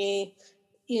like Kanye,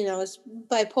 is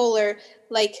bipolar.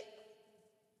 Like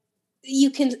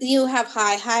you have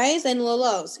high highs and low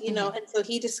lows, and so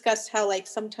he discussed how like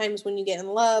sometimes when you get in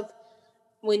love,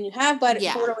 when you have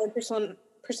borderline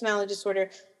personality disorder,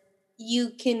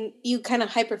 you kind of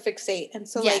hyperfixate, and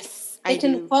so like they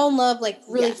can fall in love like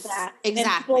really fast.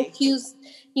 Exactly.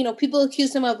 And people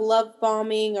accuse him of love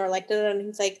bombing or like and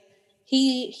he's like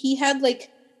he had like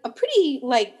a pretty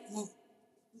like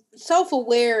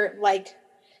self-aware like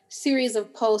series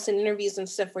of posts and interviews and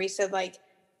stuff where he said like,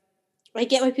 I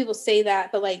get why people say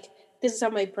that, but like this is how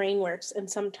my brain works, and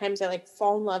sometimes I like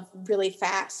fall in love really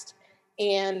fast,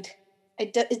 and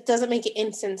it doesn't make it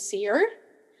insincere.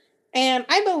 And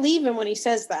I believe him when he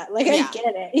says that. Like, I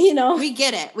get it, We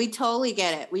get it. We totally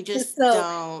get it. We just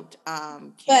don't care.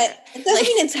 But it doesn't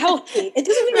mean it's healthy. It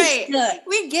doesn't mean it's good.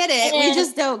 We get it. We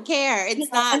just don't care. It's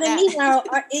not and then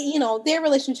meanwhile, their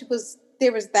relationship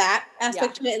there was that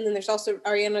aspect to it. And then there's also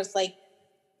Ariana's like,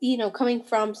 coming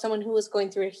from someone who was going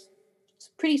through a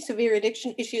pretty severe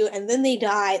addiction issue, and then they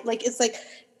died. Like, it's like,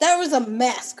 that was a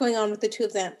mess going on with the two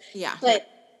of them. Yeah. But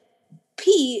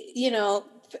Pete,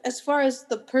 as far as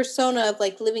the persona of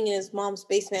like living in his mom's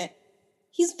basement,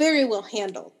 he's very well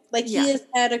handled. Like he has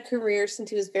had a career since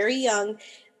he was very young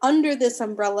under this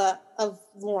umbrella of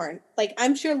Lorne. Like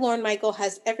I'm sure Lorne Michael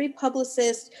has every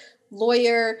publicist,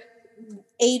 lawyer,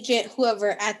 agent,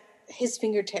 whoever at his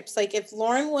fingertips. Like if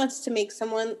Lorne wants to make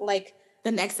someone like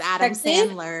the next Adam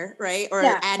Sandler, right? Or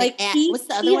what's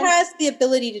the other one? He has the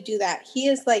ability to do that. He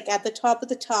is like at the top of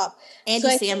the top.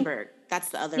 Andy Samberg. That's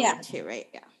the other one too, right?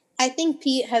 Yeah. I think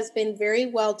Pete has been very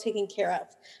well taken care of.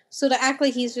 So to act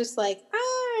like he's just like,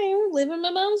 I live in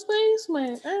my mom's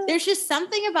basement. There's just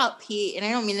something about Pete, and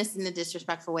I don't mean this in a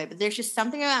disrespectful way, but there's just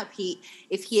something about Pete.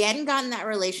 If he hadn't gotten that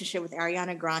relationship with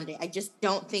Ariana Grande, I just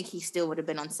don't think he still would have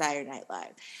been on Saturday Night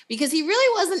Live. Because he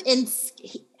really wasn't in...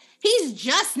 He's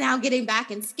just now getting back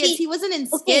in skits. He wasn't in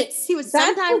skits. He was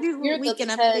sometimes do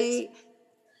Weekend Update.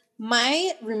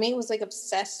 My roommate was like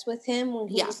obsessed with him when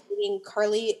he was dating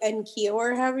Carly and Keo,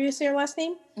 or however you say her last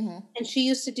name. Mm-hmm. And she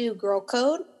used to do Girl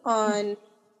Code on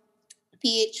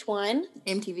VH1.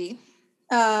 MTV.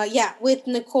 With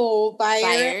Nicole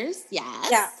Byers. Yes.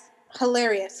 Yeah.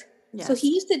 Hilarious. Yes. So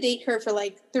he used to date her for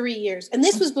like 3 years. And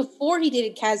this was before he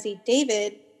dated Cassie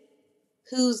David,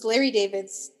 who's Larry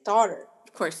David's daughter.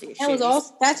 Of course he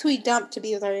that's who he dumped to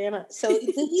be with Ariana. So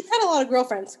he's had a lot of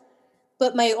girlfriends.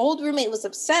 But my old roommate was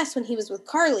obsessed when he was with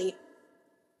Carly.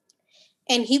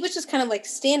 And he was just kind of like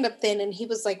stand-up then, and he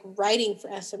was like writing for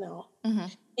SNL. Mm-hmm.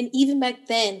 And even back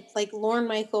then, like Lorne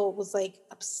Michael was like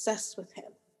obsessed with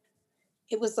him.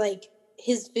 It was like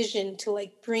his vision to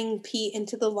like bring Pete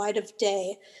into the light of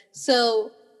day.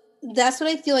 So that's what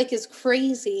I feel like is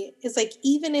crazy. Is like,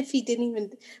 even if he didn't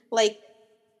even, like,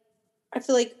 I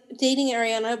feel like dating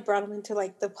Ariana brought him into,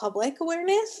 like, the public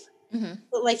awareness. Mm-hmm.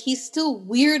 But, like, he still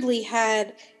weirdly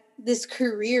had this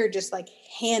career just, like,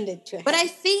 handed to him. But I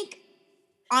think,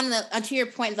 to your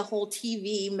point, the whole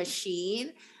TV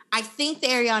machine, I think the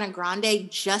Ariana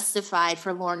Grande justified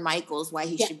for Lorne Michaels why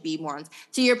he should be more.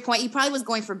 To your point, he probably was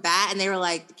going for bat, and they were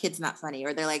like, the kid's not funny,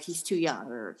 or they're like, he's too young.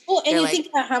 Or well, and you think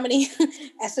about how many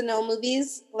SNL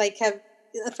movies, like, have,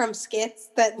 from skits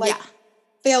that, like,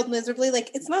 failed miserably.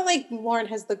 Like, it's not like Lorne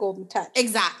has the golden touch.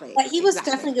 Exactly. But he was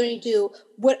definitely going to do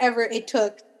whatever it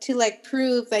took to, like,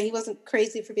 prove that he wasn't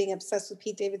crazy for being obsessed with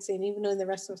Pete Davidson, even though the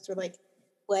rest of us were like,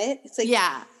 what? It's like,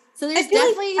 so there's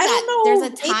definitely there's a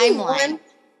timeline.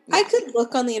 I could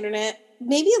look on the internet.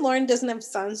 Maybe Lorne doesn't have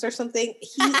sons or something.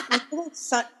 He's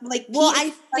son, like, well,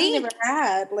 I think never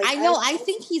had. Like, I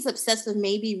think he's obsessed with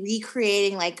maybe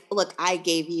recreating, like, look, I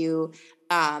gave you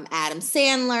Adam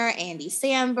Sandler, Andy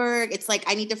Samberg. It's like,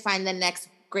 I need to find the next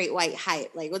great white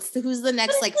hype. Like, who's the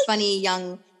next like funny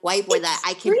young white boy that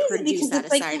I can produce out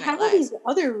of Saturday Night Live? You have all these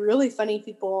other really funny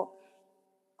people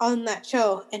on that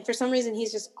show, and for some reason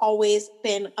he's just always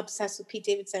been obsessed with Pete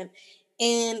Davidson.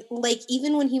 And, like,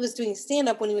 even when he was doing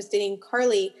stand-up, when he was dating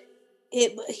Carly,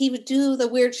 he would do the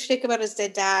weird shtick about his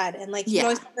dead dad, and, like, he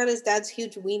always talked about his dad's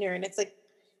huge wiener, and it's like,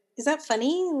 is that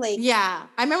funny? Like, I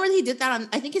remember he did that on,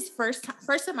 I think his first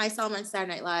time I saw him on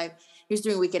Saturday Night Live, he was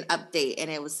doing Weekend Update,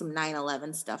 and it was some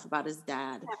 9/11 stuff about his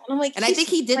dad. Yeah, and I'm like, and I think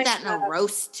he did that in a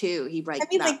roast too. Like,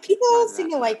 people seem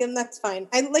to like him. That's fine.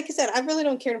 Like I said, I really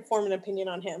don't care to form an opinion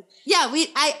on him. Yeah,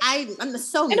 I'm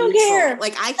so neutral. I don't care.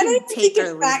 Like, I can take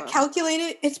or leave him.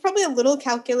 Calculated. It's probably a little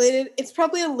calculated. It's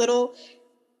probably a little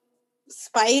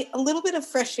spite, a little bit of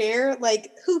fresh air.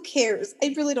 Like, who cares?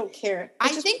 I really don't care. I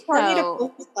think,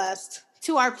 though,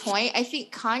 to our point, I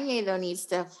think Kanye, though, needs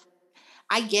to.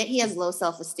 I get he has low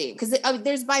self-esteem because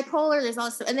there's bipolar, there's all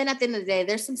this stuff. And then at the end of the day,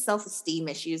 there's some self-esteem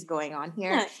issues going on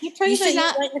here. Yeah, you're talking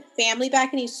about you let your family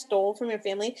back and you stole from your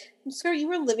family. I'm sorry, you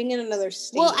were living in another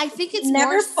state. Well, I think it's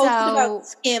never posted about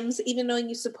Skims, even though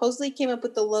you supposedly came up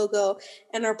with the logo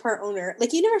and are part owner.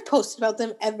 Like, you never posted about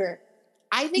them ever.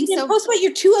 I think you didn't post about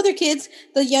your two other kids,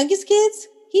 the youngest kids.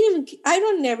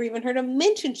 Never even heard him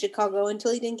mention Chicago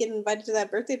until he didn't get invited to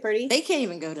that birthday party. They can't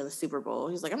even go to the Super Bowl.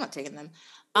 He's like, I'm not taking them.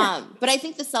 Yeah. But I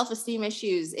think the self-esteem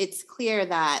issues, it's clear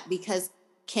that because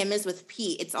Kim is with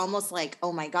Pete, it's almost like,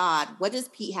 oh my God, what does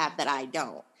Pete have that I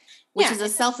don't? Which is a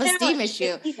self-esteem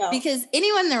issue. Because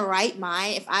anyone in their right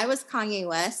mind, if I was Kanye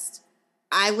West,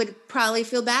 I would probably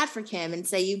feel bad for Kim and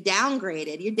say, you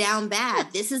downgraded, you're down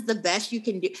bad. This is the best you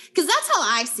can do. Because that's how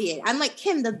I see it. I'm like,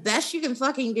 Kim, the best you can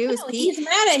fucking do is Pete. He's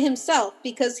mad at himself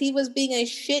because he was being a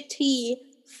shitty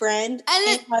friend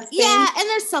and husband. Yeah, and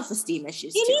there's self-esteem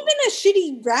issues and too. Even a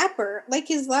shitty rapper. Like,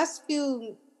 his last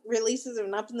few releases have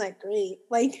not been that great.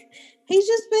 Like, he's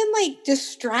just been, like,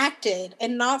 distracted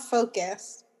and not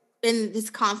focused. And his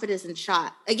confidence and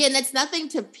shot. Again, that's nothing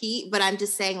to Pete, but I'm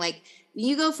just saying, like,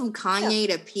 you go from Kanye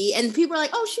to Pete, and people are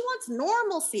like, oh, she wants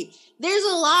normalcy. There's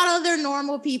a lot of other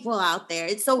normal people out there.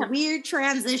 It's a weird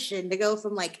transition to go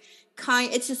from, like,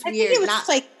 Kanye. It's just weird. I think it was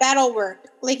like, that'll work.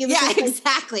 Like, it was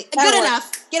exactly. Good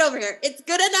enough. Get over here. It's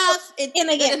good enough. It's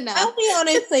good enough. I'll be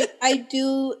honest, like, I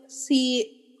do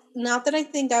see, not that I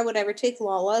think I would ever take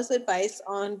Lala's advice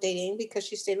on dating because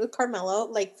she stayed with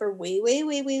Carmelo, like, for way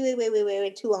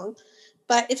too long.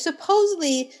 But if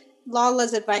supposedly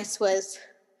Lala's advice was,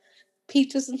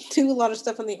 Pete doesn't do a lot of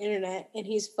stuff on the internet, and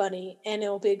he's funny, and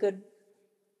it'll be a good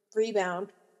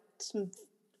rebound, some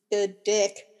good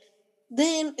dick,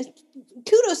 then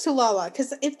kudos to Lala,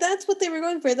 because if that's what they were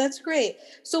going for, that's great.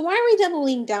 So why are we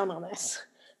doubling down on this?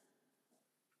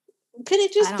 Could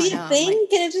it just be a thing? Like,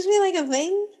 can it just be like a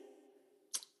thing?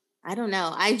 I don't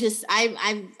know. I've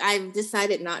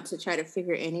decided not to try to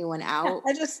figure anyone out.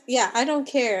 I don't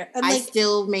care. I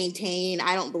still maintain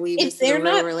I don't believe this is a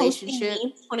real relationship.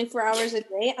 24 hours a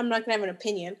day, I'm not gonna have an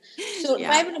opinion. So if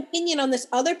I have an opinion on this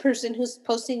other person who's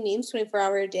posting memes 24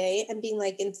 hours a day and being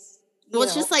like, it's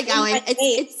just like Alan.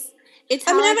 It's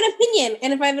I'm gonna have an opinion,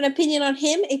 and if I have an opinion on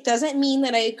him, it doesn't mean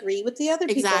that I agree with the other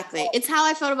people. Exactly. It's how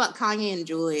I felt about Kanye and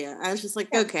JuliYe. I was just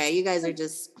like, okay, you guys are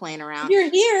just playing around. If you're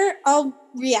here, I'll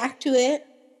react to it.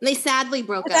 They sadly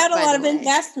broke up without a lot of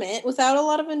investment. Without a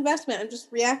lot of investment, I'm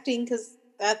just reacting because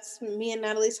that's me and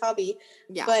Natalie's hobby.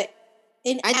 Yeah. But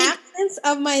absence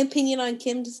of my opinion on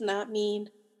Kim does not mean.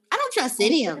 I don't trust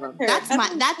any of them. That's my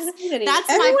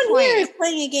point. Here is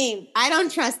playing a game. I don't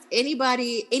trust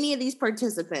anybody, any of these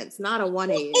participants. Not a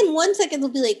 180. In 1 second, they'll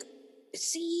be like,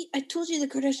 "See, I told you the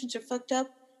Kardashians are fucked up.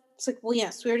 It's like, well,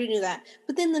 yes, we already knew that.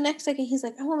 But then the next second, he's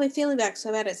like, I want my family back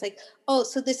so bad. It's like, oh,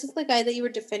 so this is the guy that you were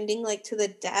defending, like, to the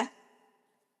death?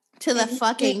 To the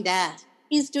fucking death.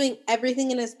 He's doing everything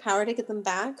in his power to get them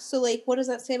back. So, like, what does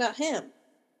that say about him?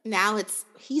 Now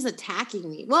he's attacking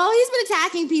me. Well, he's been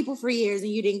attacking people for years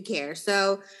and you didn't care.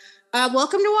 So,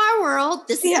 welcome to our world.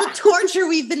 This is the torture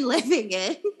we've been living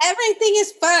in. Everything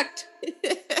is fucked.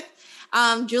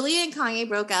 JuliYe and Kanye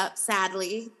broke up.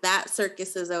 Sadly, that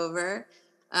circus is over.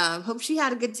 Hope she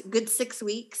had a good 6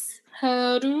 weeks.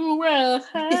 How do I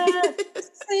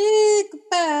say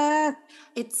goodbye?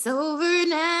 It's over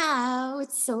now.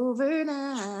 It's over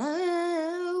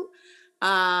now.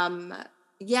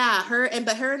 Yeah, her and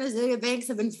Azealia Banks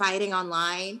have been fighting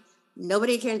online.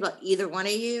 Nobody cares about either one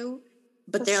of you,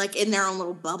 but they're like in their own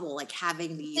little bubble, like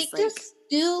having these like just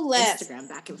do less Instagram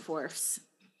back and forths.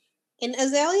 And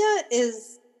Azealia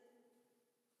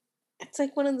it's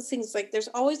like one of those things, like there's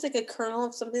always like a kernel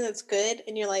of something that's good,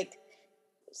 and you're like,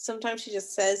 sometimes she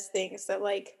just says things that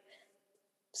like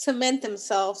cement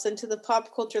themselves into the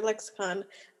pop culture lexicon.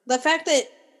 The fact that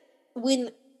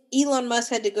when Elon Musk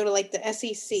had to go to like the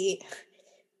SEC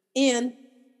and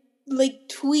like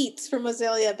tweets from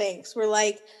Azealia Banks were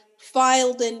like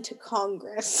filed into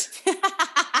Congress.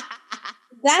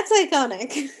 That's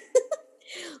iconic.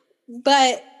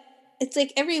 But it's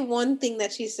like every one thing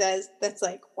that she says that's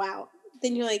like, wow.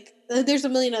 Then you're like, there's a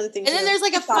million other things. And then there's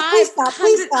like a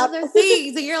 500 other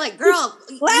things. And you're like, girl,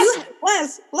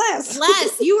 less.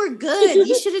 You were good.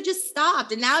 You should have just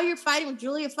stopped. And now you're fighting with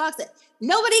Julia Fox that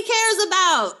nobody cares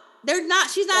about.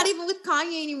 She's not even with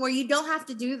Kanye anymore. You don't have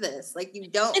to do this. Like, you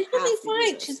don't have to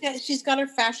do this. She's got her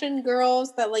fashion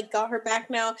girls that like got her back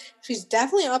now. She's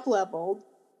definitely up leveled.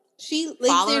 She like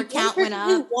follower count went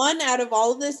up. One out of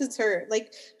all of this is her.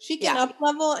 Like, she can up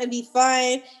level and be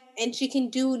fine, and she can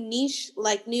do niche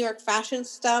like New York fashion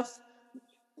stuff.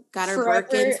 Got her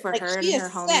Birkins for her and her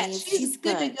homies. She's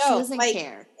good to go. She doesn't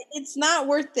care. It's not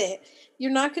worth it.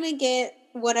 You're not gonna get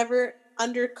whatever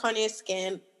under Kanye's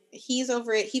skin. He's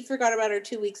over it. He forgot about her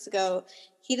 2 weeks ago.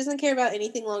 He doesn't care about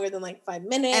anything longer than like 5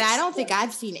 minutes. And I don't think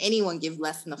I've seen anyone give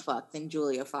less than a fuck than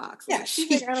Julia Fox. Yeah, she's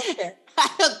like, I don't care. I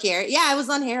don't care. Yeah, I was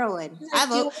on heroin.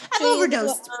 I've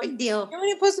overdosed. Big deal. You want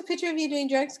me to post a picture of you doing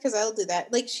drugs? Because I'll do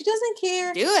that. Like, she doesn't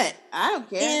care. Do it. I don't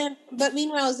care. But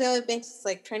meanwhile, Azealia Banks is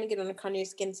like trying to get under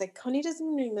Kanye's skin. It's like, Kanye doesn't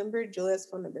even remember Julia's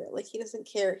phone number. Like, he doesn't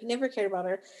care. He never cared about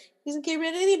her. He doesn't care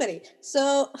about anybody.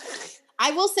 So... I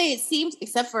will say it seems,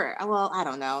 except for, well, I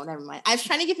don't know. Never mind. I was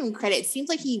trying to give him credit. It seems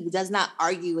like he does not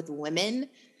argue with women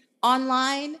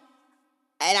online.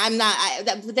 And I'm not,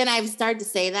 but then I've started to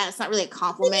say that. It's not really a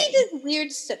compliment. He does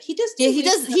weird stuff. He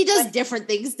does different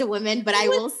things to women, but I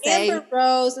will say. Amber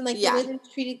Rose and like the way they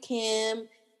treated Kim.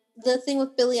 The thing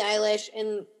with Billie Eilish,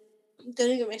 and don't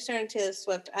even get me started on Taylor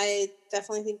Swift. I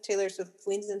definitely think Taylor Swift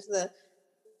leans into the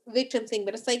victim thing,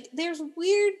 but it's like there's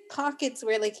weird pockets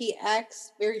where like he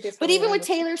acts very different. But even with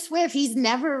Taylor Swift, he's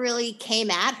never really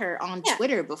came at her on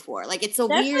Twitter before. Like, it's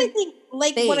weird.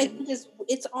 What I think is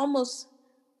it's almost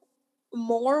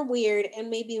more weird and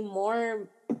maybe more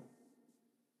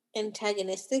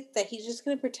antagonistic that he's just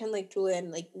gonna pretend like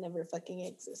Julianne like never fucking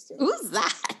existed. Who's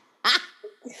that?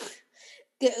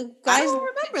 Guys, I don't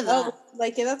remember that.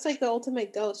 Like, that's like the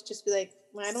ultimate ghost. Just be like,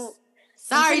 I don't.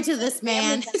 Sorry to this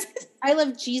man. I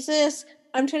love Jesus.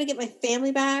 I'm trying to get my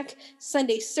family back.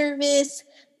 Sunday service.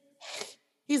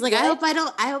 He's like, what? I hope I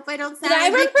don't sound ridiculous. Did I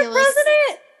run for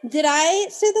president? Did I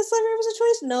say that slavery was a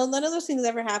choice? No, none of those things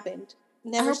ever happened.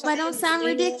 I hope I don't sound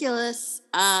ridiculous.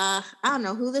 I don't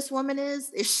know who this woman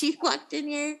is. If she walked in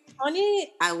here, Kanye,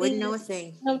 I wouldn't know a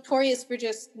thing. Notorious for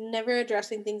just never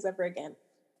addressing things ever again.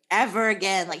 Ever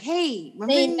again. Like, hey,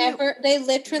 they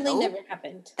literally never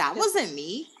happened. That wasn't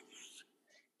me.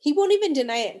 He won't even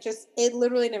deny it. Just, it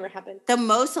literally never happened. The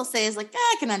most he'll say is like,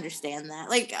 I can understand that.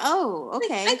 Like, oh,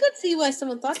 okay. I could see why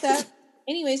someone thought that.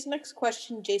 Anyways, next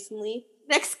question, Jason Lee.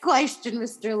 Next question,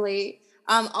 Mr. Lee.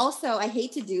 Also, I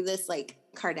hate to do this like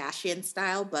Kardashian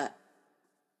style, but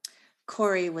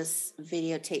Corey was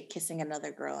videotaped kissing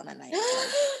another girl on a nightclub.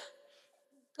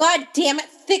 God damn it,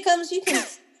 Thickums, you can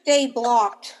stay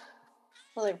blocked.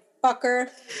 Motherfucker.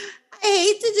 I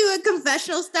hate to do a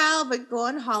confessional style, but go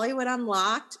on Hollywood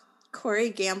Unlocked.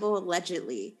 Corey Gamble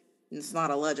allegedly. It's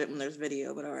not alleged when there's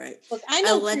video, but all right. Look, I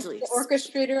know allegedly the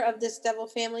orchestrator of this devil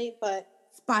family, but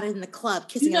spotted in the club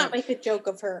kissing. Do not make a joke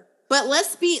of her. But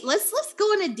let's go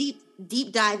on a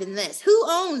deep dive in this. Who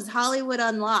owns Hollywood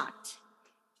Unlocked?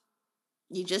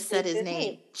 You just said his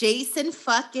name. Jason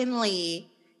fucking Lee.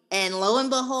 And lo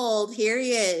and behold, here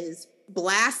he is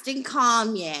blasting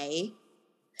Kanye.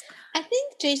 I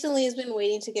think Jason Lee has been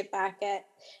waiting to get back at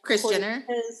Kris Jenner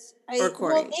or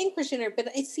Corey. Well, and Kris Jenner, but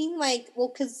it seemed like,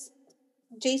 because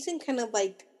Jason kind of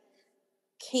like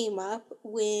came up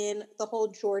when the whole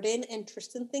Jordan and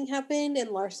Tristan thing happened, and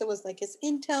Larsa was like his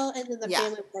intel, and then the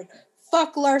family was like,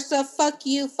 fuck Larsa, fuck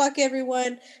you, fuck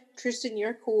everyone. Tristan,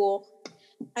 you're cool.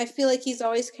 I feel like he's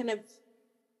always kind of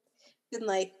been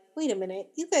like, wait a minute,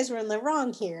 you guys were in the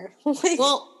wrong here. Like,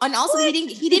 well, and also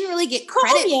he didn't really get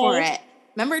credit for it.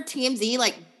 Remember TMZ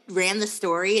like ran the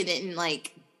story and didn't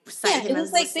like cite him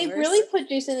as like they really put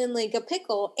Jason in like a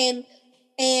pickle,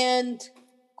 and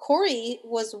Corey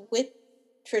was with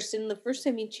Tristan the first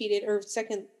time he cheated, or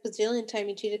second bazillion time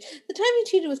he cheated. The time he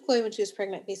cheated with Chloe when she was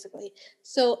pregnant, basically.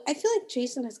 So I feel like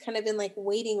Jason has kind of been like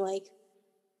waiting, like,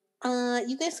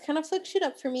 you guys kind of fucked shit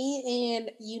up for me,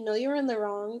 and you know you're in the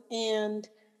wrong, and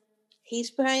he's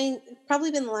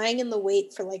probably been lying in the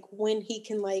wait for like when he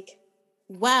can like.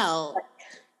 Well,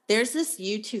 there's this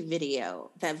YouTube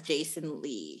video of Jason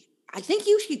Lee. I think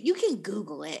you can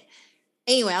Google it.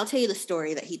 Anyway, I'll tell you the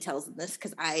story that he tells in this,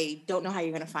 because I don't know how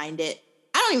you're gonna find it.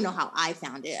 I don't even know how I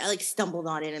found it. I like stumbled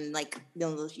on it and like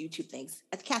one of those YouTube things.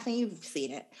 Kathleen, you've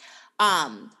seen it.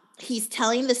 He's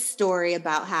telling the story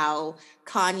about how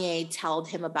Kanye told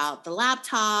him about the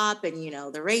laptop and, you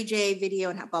know, the Ray J video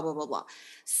and how blah, blah, blah, blah.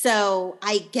 So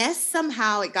I guess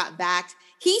somehow it got back.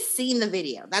 He's seen the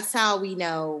video. That's how we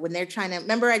know when they're trying to,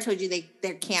 remember I told you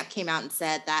their camp came out and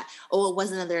said that, oh, it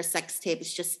wasn't another sex tape.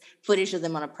 It's just footage of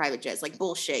them on a private jet. It's like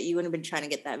bullshit. You wouldn't have been trying to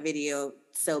get that video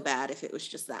so bad if it was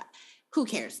just that. Who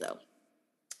cares though?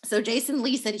 So Jason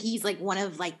Lee said he's like one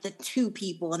of like the 2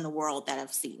 people in the world that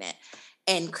have seen it.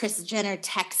 And Kris Jenner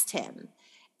texted him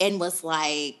and was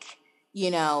like, you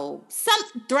know,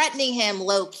 threatening him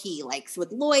low key, like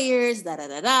with lawyers,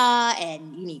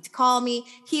 and you need to call me.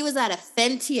 He was at a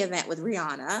Fenty event with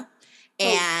Rihanna,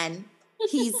 and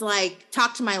he's like,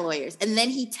 talk to my lawyers. And then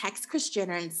he texted Kris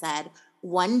Jenner and said,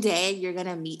 one day you're going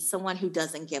to meet someone who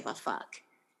doesn't give a fuck.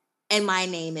 And my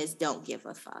name is Don't Give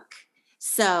a Fuck.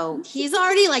 So he's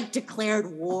already like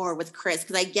declared war with Kris,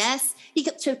 because I guess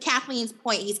to Kathleen's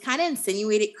point, he's kind of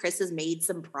insinuated Kris has made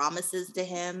some promises to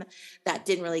him that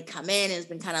didn't really come in and has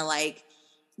been kind of like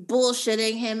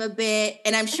bullshitting him a bit.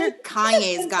 And I'm sure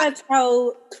Kanye's got. That's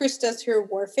how Kris does her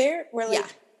warfare, where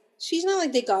like she's not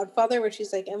like the Godfather, where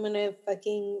she's like, I'm gonna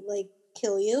fucking like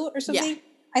kill you or something. Yeah.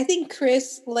 I think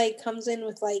Kris like comes in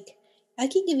with like, I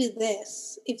can give you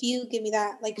this if you give me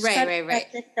that. Like,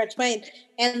 scratch mine.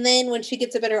 And then when she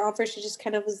gets a better offer, she just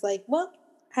kind of was like, well,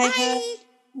 I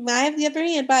have the upper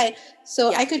hand. Bye.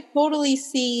 So I could totally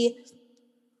see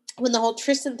when the whole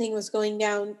Tristan thing was going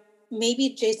down, maybe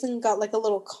Jason got like a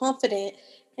little confident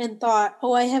and thought,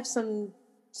 oh, I have some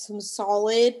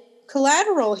solid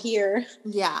collateral here.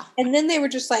 Yeah. And then they were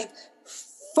just like,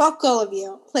 fuck all of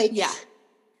you. Like, yeah.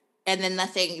 And then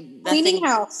nothing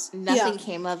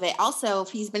came of it. Also,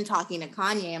 if he's been talking to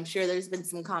Kanye, I'm sure there's been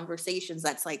some conversations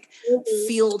that's like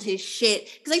fueled his shit.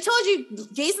 Because I told you,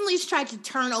 Jason Lee's tried to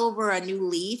turn over a new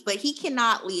leaf, but he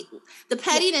cannot leave. The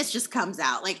pettiness just comes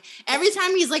out. Like every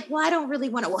time he's like, well, I don't really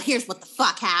want to. Well, here's what the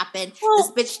fuck happened.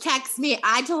 This bitch texts me.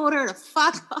 I told her to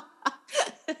fuck off.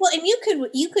 Well, and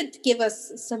you could give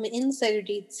us some insider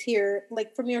deets here,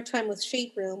 like from your time with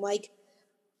Shade Room, like.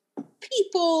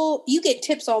 People, you get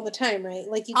tips all the time, right?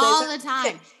 Like you guys all the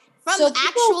time from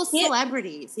actual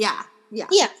celebrities. Yeah.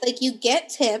 Like you get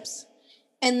tips,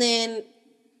 and then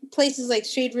places like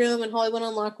Shade Room and Hollywood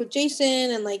Unlocked with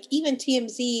Jason, and like even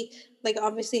TMZ, like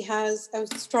obviously has a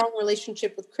strong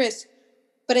relationship with Kris.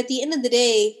 But at the end of the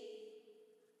day,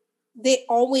 they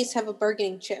always have a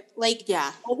bargaining chip. Like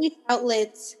all these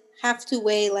outlets have to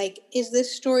weigh, like, is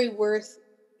this story worth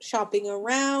shopping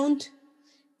around?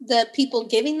 The people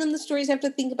giving them the stories have to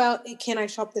think about, can I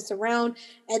shop this around?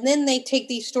 And then they take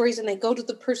these stories and they go to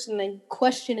the person and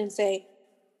question and say,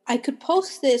 I could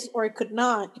post this or I could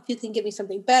not if you can give me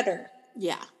something better.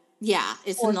 Yeah. Yeah.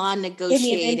 It's non-negotiating.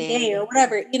 Give me an NDA or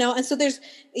whatever, you know? And so there's,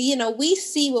 you know, we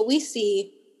see what we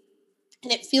see,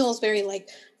 and it feels very like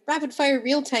rapid fire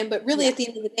real time, but really at the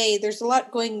end of the day, there's a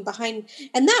lot going behind.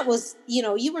 And that was, you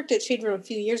know, you worked at Shade Room a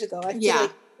few years ago. I feel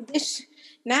like this...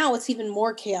 Now it's even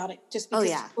more chaotic just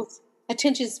because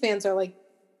attention spans are like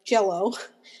Jell-O,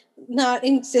 not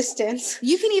in existence.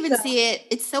 You can even see it.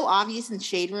 It's so obvious in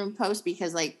Shade Room posts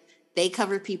because like they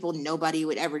cover people nobody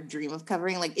would ever dream of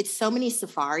covering. Like it's so many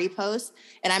Safari posts.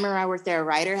 And I remember I worked there, a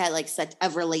writer had like such a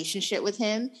relationship with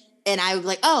him. And I was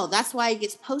like, oh, that's why it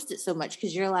gets posted so much.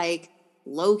 Because you're like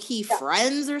low-key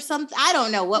friends or something. I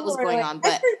don't know what was going on.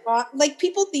 But like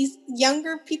people, these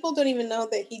younger people don't even know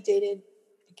that he dated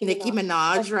Nicki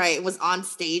Minaj, right, was on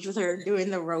stage with her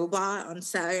doing the robot on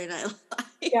Saturday Night Live.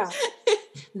 Yeah.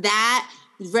 That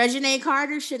Reginae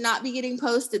Carter should not be getting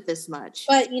posted this much.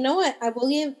 But you know what? I will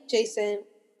give Jason,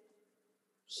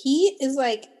 he is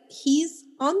like, he's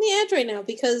on the edge right now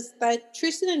because that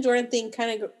Tristan and Jordan thing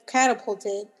kind of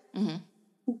catapulted. Mm-hmm.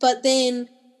 But then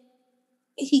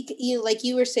like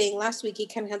you were saying last week, he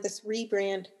kind of had this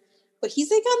rebrand. But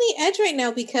he's like on the edge right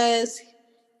now because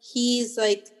he's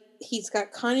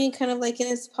got Kanye kind of like in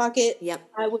his pocket. Yep.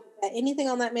 I wouldn't bet anything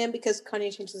on that man because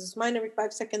Kanye changes his mind every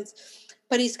 5 seconds.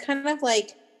 But he's kind of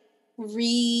like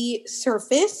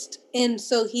resurfaced, and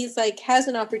so he's like has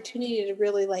an opportunity to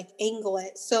really like angle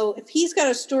it. So if he's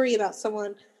got a story about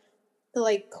someone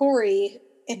like Corey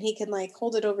and he can like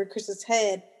hold it over Chris's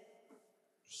head,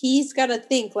 he's got to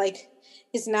think like,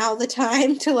 is now the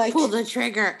time to like pull the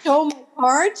trigger, show my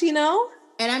cards, you know?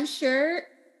 And I'm sure,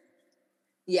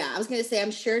 yeah, I was going to say,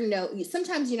 I'm sure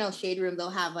sometimes, Shade Room, they'll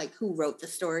have like who wrote the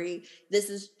story. This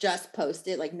is just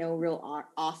posted, like no real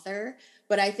author.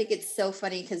 But I think it's so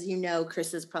funny because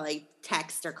Chris has probably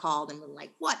texted or called and been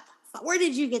like, what? Where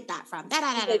did you get that from?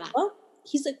 Well,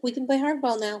 he's like, we can play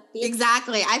hardball now.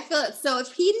 Exactly. I feel so.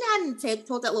 If he hadn't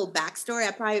told that little backstory,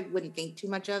 I probably wouldn't think too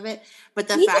much of it. But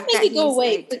the fact that he could make it go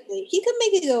away quickly. He could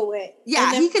make it go away.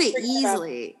 Yeah, he could have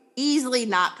easily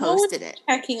not posted it.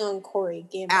 Checking on Corey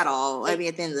Gamble at all. Like, I mean,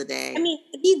 at the end of the day,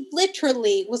 he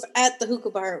literally was at the hookah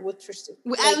bar with Tristan.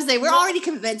 I would say we're already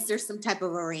convinced there's some type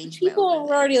of arrangement. People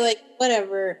were already like,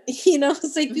 whatever,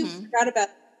 it's like people forgot about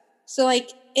it. So like,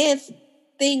 if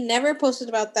they never posted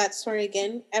about that story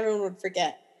again, everyone would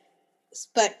forget.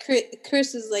 But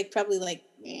Chris is like probably like,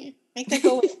 make that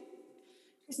go away.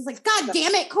 Chris is like, God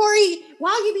damn it, Corey!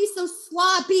 Why you be so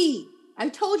sloppy? I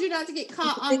told you not to get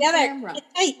caught on camera.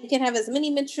 You can have as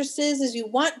many mistresses as you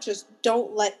want. Just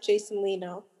don't let Jason Lee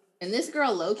know. And this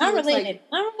girl low-key not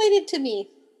related to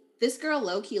me. This girl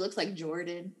low-key looks like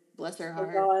Jordan. Bless her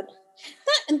heart. Oh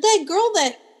God. That girl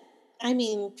that,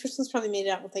 Tristan's probably made it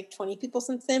out with like 20 people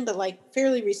since then, but like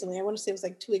fairly recently, I want to say it was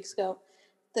like 2 weeks ago,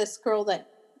 this girl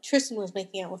that Tristan was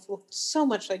making out with looked so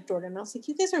much like Jordan. I was like,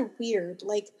 you guys are weird.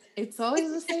 Like, it's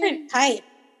always the same different type.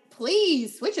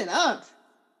 Please switch it up.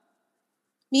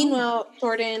 Meanwhile,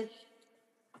 Jordan,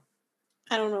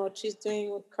 I don't know what she's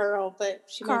doing with Carl, but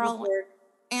Carl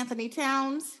Anthony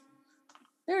Towns.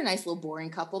 They're a nice little boring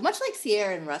couple, much like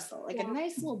Sierra and Russell. Like a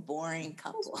nice little boring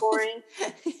couple. That's boring.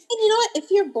 And you know what? If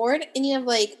you're bored and you have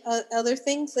like other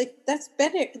things, like that's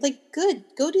better. Like good,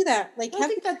 go do that. Like I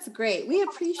think that's great. We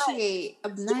appreciate a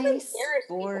nice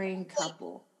boring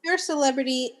couple. If you're a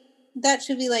celebrity, that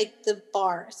should be like the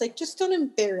bar. It's like just don't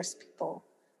embarrass people.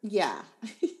 Yeah.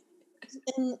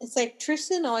 And it's like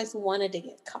Tristan always wanted to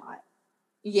get caught.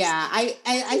 Yeah,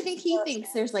 I think he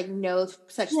thinks there's like no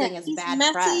such thing as bad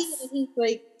messy press. And he's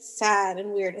like sad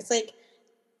and weird. It's like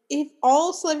if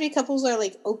all celebrity couples are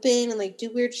like open and like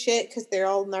do weird shit because they're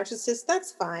all narcissists,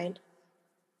 that's fine.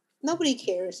 Nobody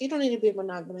cares. You don't need to be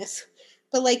monogamous.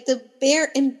 But like the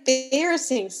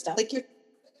embarrassing stuff, like your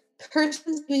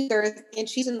person's giving birth and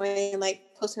she's in way and like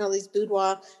posting all these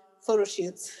boudoir photo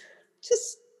shoots.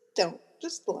 Just don't.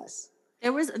 Just less.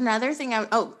 There was another thing.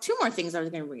 Two more things I was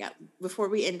going to bring up before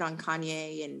we end on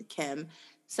Kanye and Kim.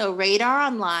 So Radar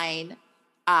Online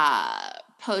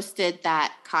posted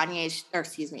that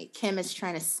Kim is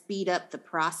trying to speed up the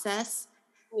process.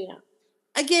 Yeah.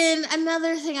 Again,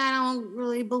 another thing I don't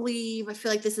really believe. I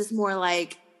feel like this is more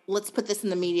like, let's put this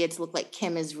in the media to look like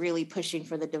Kim is really pushing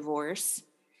for the divorce.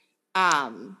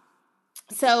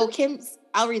 So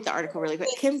I'll read the article really quick.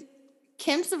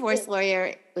 Kim's divorce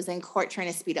lawyer was in court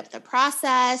trying to speed up the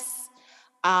process.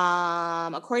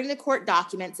 According to court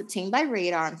documents obtained by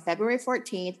Radar on February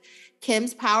 14th,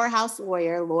 Kim's powerhouse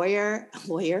lawyer, Laura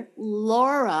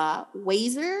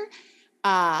Wazer,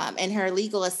 and her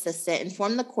legal assistant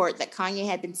informed the court that Kanye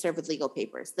had been served with legal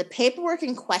papers. The paperwork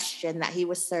in question that he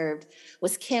was served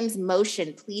was Kim's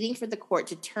motion pleading for the court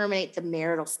to terminate the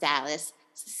marital status,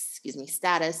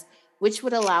 which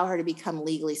would allow her to become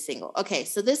legally single. Okay,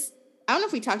 so this, I don't know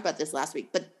if we talked about this last week,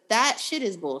 but that shit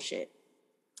is bullshit.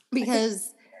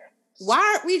 Because why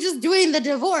aren't we just doing the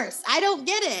divorce? I don't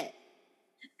get it.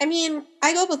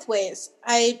 I go both ways.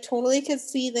 I totally could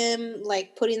see them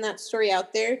like putting that story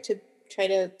out there to try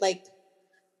to like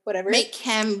whatever. Make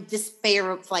Kim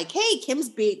despair of like, hey, Kim's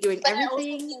doing everything. I also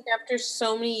think after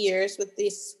so many years with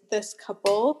this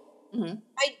couple,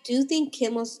 I do think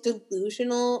Kim was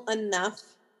delusional enough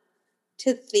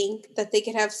to think that they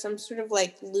could have some sort of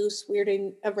like loose, weird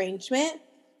arrangement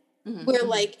where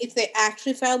like if they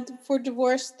actually filed for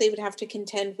divorce, they would have to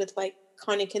contend with like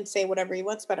Kanye can say whatever he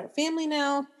wants about our family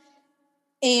now.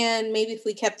 And maybe if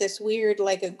we kept this weird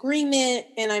like agreement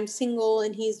and I'm single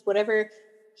and he's whatever,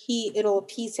 it'll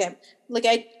appease him. Like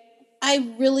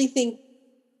I really think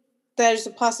there's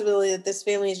a possibility that this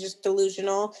family is just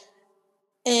delusional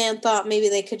and thought maybe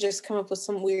they could just come up with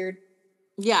some weird.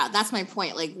 Yeah, that's my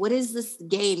point. Like, what is this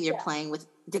game you're playing with?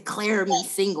 Declare me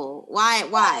single.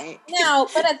 Why? Now,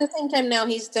 but at the same time, now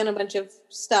he's done a bunch of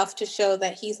stuff to show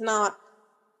that he's not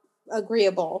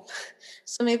agreeable.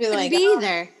 So maybe like be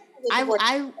either. I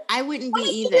wouldn't be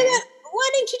either. Why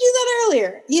didn't you do that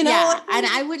earlier? You know, yeah, and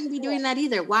I wouldn't be doing that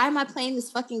either. Why am I playing this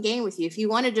fucking game with you? If you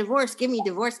want a divorce, give me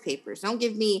divorce papers. Don't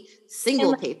give me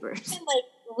single papers. And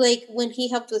like when he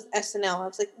helped with SNL, I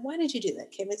was like, why did you do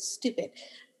that, Kim? It's stupid.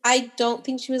 I don't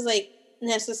think she was like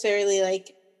necessarily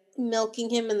like milking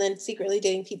him and then secretly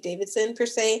dating Pete Davidson per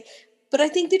se, but I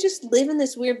think they just live in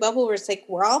this weird bubble where it's like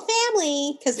we're all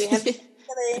family because we have each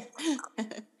other.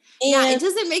 Yeah, it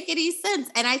doesn't make any sense.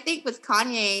 And I think with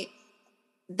Kanye,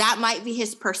 that might be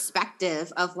his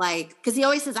perspective of like, because he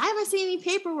always says, I haven't seen any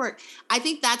paperwork. I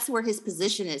think that's where his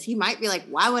position is. He might be like,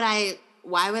 why would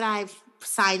I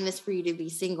sign this for you to be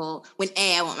single when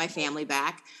A, I want my family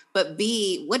back, but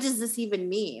B, what does this even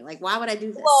mean? Like, why would I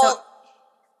do this? Well,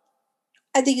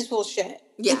 I think he's full of shit.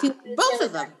 Yeah, both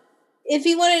of them. If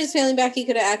he wanted his family back, he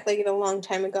could have acted like it a long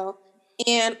time ago.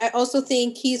 And I also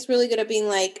think he's really good at being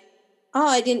like, oh,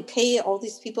 I didn't pay all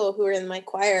these people who were in my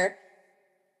choir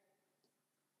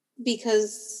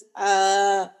because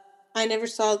I never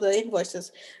saw the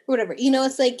invoices or whatever. You know,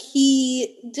 it's like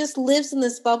he just lives in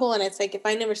this bubble and it's like, if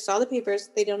I never saw the papers,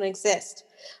 they don't exist.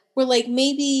 We're like,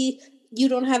 maybe you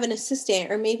don't have an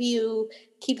assistant or maybe you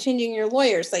keep changing your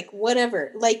lawyers, like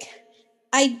whatever. Like,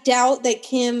 I doubt that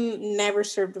Kim never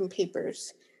served him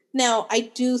papers. Now,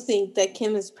 I do think that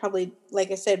Kim has probably,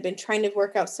 like I said, been trying to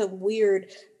work out some weird,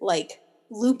 like,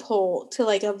 loophole to,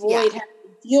 like, avoid having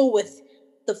to deal with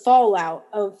the fallout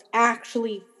of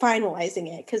actually finalizing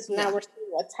it. Because now we're seeing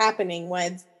what's happening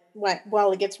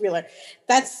while it gets realer.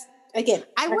 That's, again.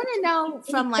 I want to know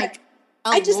from, like,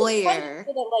 a lawyer.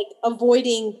 Like,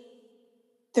 avoiding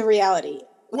the reality.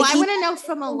 Well, I want to know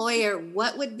from a lawyer,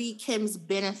 what would be Kim's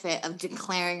benefit of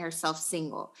declaring herself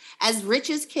single? As rich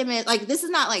as Kim is, like, this is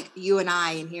not like you and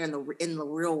I in here in the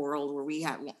real world where we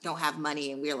don't have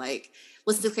money and we're like,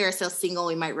 let's declare ourselves single.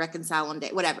 We might reconcile one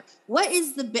day, whatever. What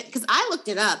is the bit? Because I looked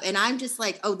it up and I'm just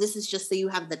like, oh, this is just so you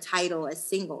have the title as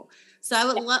single. So I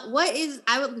would love.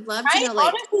 I would love to know. Like, I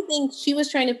honestly think she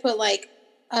was trying to put like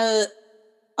a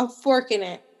fork in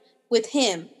it with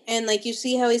him, and like you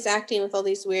see how he's acting with all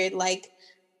these weird like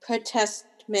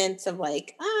protestments of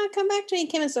like, come back to me,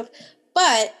 Kim, and stuff.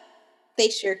 But they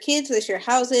share kids, they share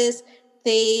houses,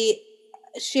 they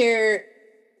share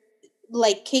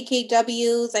like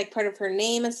KKWs, like part of her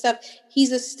name and stuff.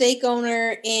 He's a stake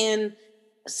owner in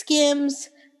Skims.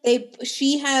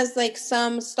 She has like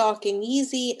some stock in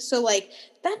Yeezy. So like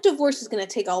that divorce is going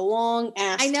to take a long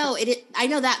ass I know time. I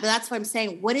know that, but that's what I'm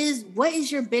saying. What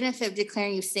is your benefit of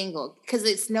declaring you single? Because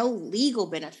it's no legal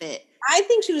benefit. I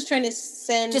think she was trying to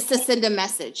send a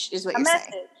message, is what you're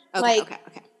saying. Okay,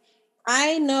 okay.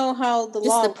 I know how the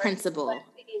law. Just the principle.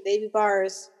 Baby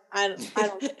bars. I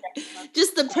don't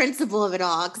just the principle of it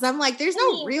all. Because I'm like, there's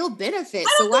no real benefit.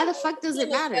 So why the fuck does it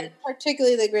matter?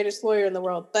 Particularly the greatest lawyer in the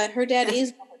world, but her dad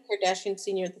is Kardashian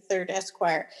Sr., the third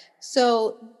Esquire.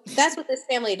 So that's what this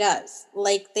family does.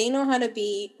 Like they know how to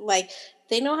be like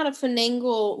they know how to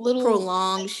finagle little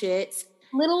prolong shit.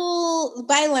 Little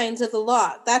bylines of the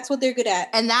law. That's what they're good at.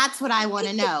 And that's what I want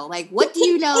to know. Like, what do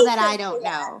you know that I don't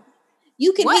know?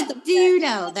 You can what do you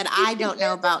know that I don't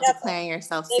know about declaring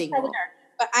yourself single?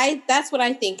 But that's what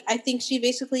I think. I think she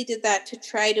basically did that to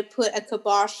try to put a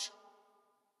kibosh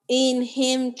in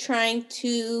him trying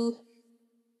to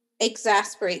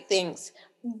exasperate things.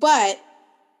 But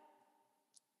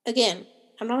again,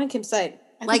 I'm not on Kim's side.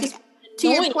 To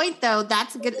your point, though,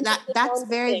 that's good. That's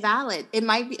very valid. It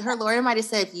might be her lawyer might have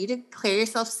said, if you declare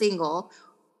yourself single,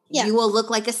 you will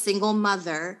look like a single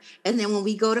mother. And then when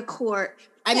we go to court,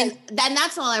 I mean,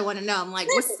 that's all I want to know. I'm like,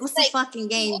 what's the fucking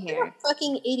game here? A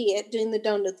fucking idiot doing the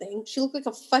donut thing. She looked like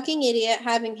a fucking idiot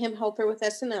having him help her with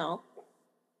SNL.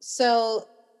 So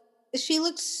she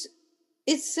looks.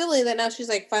 It's silly that now she's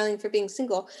like filing for being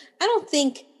single. I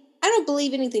don't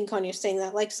believe anything Kanye's saying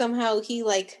that. Like somehow he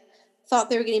like thought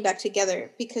they were getting back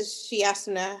together because she asked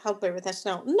him to help her with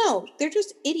SNL. No, they're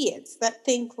just idiots that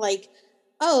think like,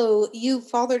 oh, you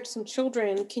fathered some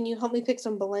children. Can you help me pick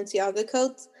some Balenciaga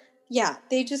coats? Yeah,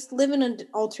 they just live in an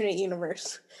alternate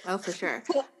universe. Oh, for sure.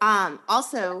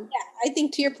 Also, I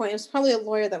think to your point, it was probably a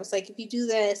lawyer that was like, if you do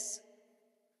this,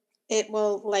 it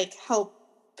will like help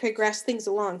progress things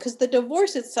along. Because the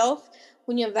divorce itself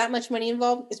when you have that much money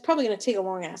involved, it's probably going to take a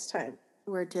long ass time.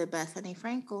 Word to Bethany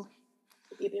Frankel.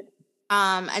 You did.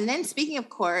 And then speaking of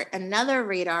court, another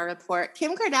radar report,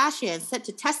 Kim Kardashian is set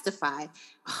to testify.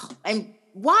 Oh, and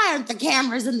why aren't the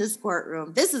cameras in this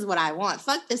courtroom? This is what I want.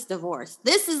 Fuck this divorce.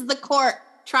 This is the court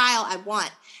trial I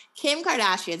want. Kim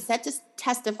Kardashian set to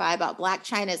testify about Blac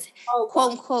Chyna's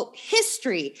quote unquote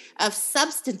history of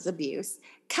substance abuse.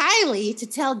 Kylie to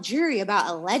tell jury about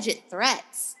alleged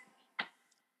threats.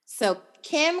 So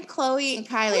Kim, Khloe, and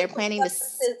Kylie are planning to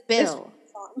spill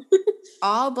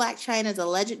all Blac Chyna's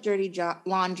alleged dirty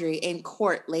laundry in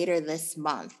court later this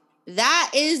month.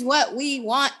 That is what we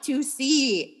want to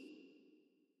see.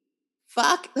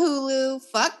 Fuck Hulu,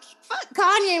 fuck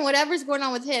Kanye and whatever's going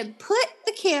on with him. Put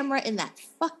the camera in that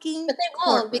fucking But they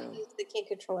won't because they can't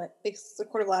control it because it's a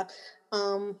court of law.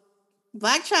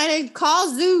 Blac Chyna, call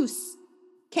Zeus.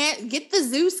 Can't get the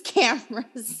Zeus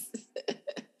cameras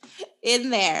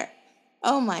in there.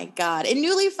 Oh my God. In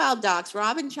newly filed docs,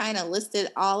 Rob and Chyna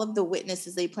listed all of the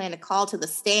witnesses they plan to call to the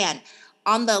stand.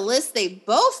 On the list, they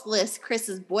both list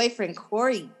Chris's boyfriend,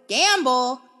 Corey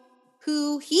Gamble,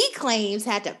 who he claims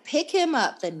had to pick him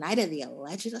up the night of the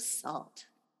alleged assault.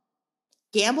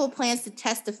 Gamble plans to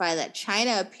testify that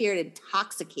Chyna appeared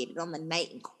intoxicated on the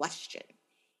night in question.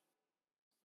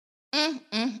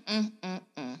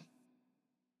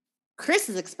 Chris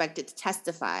is expected to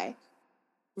testify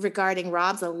regarding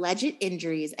Rob's alleged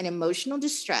injuries and emotional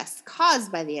distress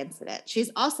caused by the incident.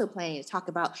 She's also planning to talk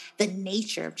about the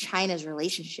nature of Chyna's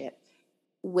relationship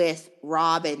with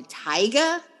Rob and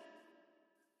Tyga.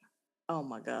 Oh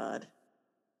my God.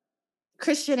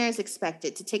 Kris Jenner is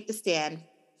expected to take the stand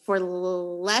for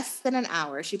less than an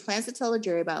hour. She plans to tell the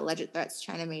jury about alleged threats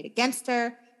Chyna made against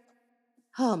her.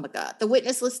 Oh my God. The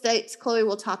witness list states Khloe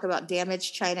will talk about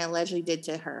damage Chyna allegedly did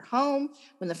to her home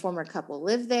when the former couple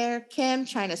lived there. Kim,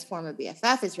 Chyna's former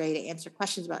BFF, is ready to answer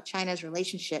questions about Chyna's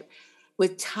relationship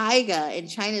with Tyga and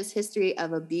Chyna's history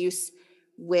of abuse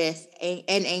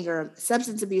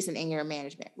substance abuse and anger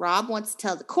management. Rob wants to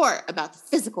tell the court about the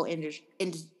physical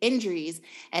injuries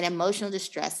and emotional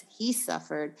distress he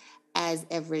suffered as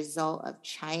a result of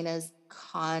Chyna's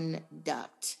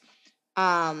conduct.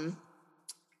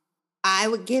 I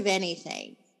would give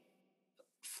anything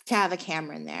to have a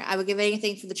camera in there. I would give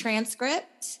anything for the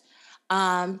transcript.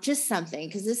 Just something,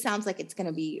 because this sounds like it's going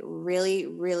to be really,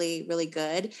 really, really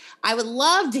good. I would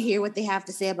love to hear what they have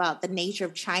to say about the nature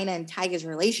of Chyna and Tyga's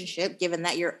relationship, given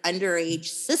that your underage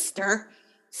sister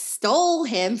stole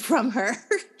him from her.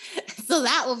 So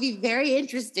that will be very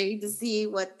interesting to see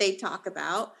what they talk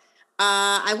about.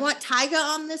 I want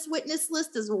Tyga on this witness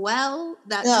list as well.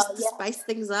 That just to spice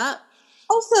things up.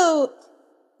 Also,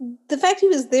 the fact he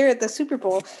was there at the Super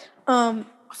Bowl,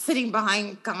 sitting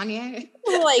behind Kanye.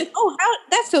 Like,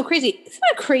 that's so crazy. It's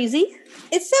not crazy.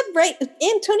 It said right.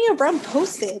 Antonio Brown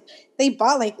posted they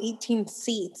bought like 18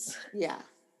 seats. Yeah.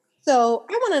 So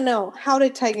I want to know, how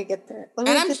did Tyga get there? Like,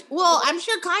 I'm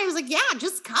sure Kanye was like, yeah,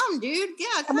 just come, dude.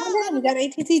 Yeah, come on down. We got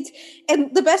 18 seats.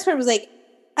 And the best part was like,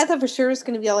 I thought for sure it was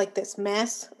going to be all like this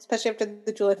mess, especially after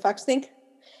the Julia Fox thing.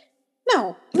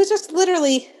 No, it was just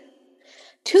literally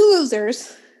two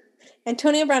losers,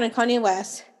 Antonio Brown and Kanye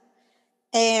West,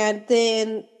 and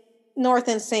then North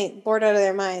and Saint bored out of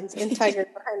their minds, and Tiger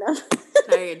behind them.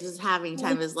 Tiger just having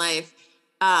time of his life.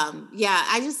 Yeah,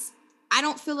 I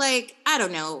don't feel like, I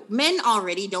don't know, men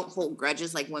already don't hold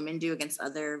grudges like women do against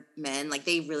other men. Like,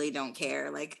 they really don't care.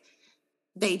 Like,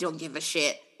 they don't give a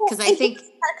shit. Because I think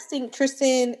texting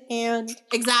Tristan and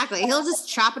exactly, he'll just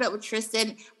chop it up with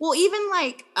Tristan. Well, even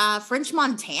like French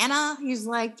Montana, he's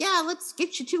like, yeah, let's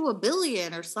get you to 1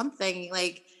 billion or something.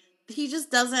 Like, he just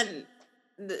doesn't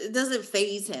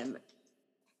faze him.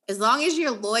 As long as you're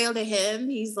loyal to him,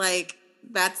 he's like,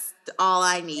 that's all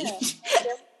I need.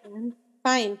 Yeah.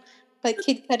 Fine. But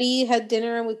Kid Cudi had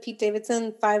dinner with Pete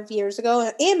Davidson 5 years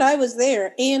ago, and I was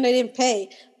there, and I didn't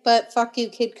pay. But fuck you,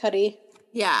 Kid Cudi.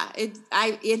 Yeah, and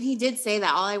he did say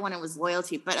that all I wanted was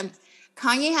loyalty, but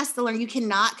Kanye has to learn you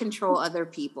cannot control other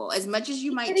people as much as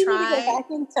you might try. Go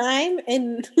back in time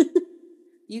and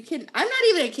you can. I'm not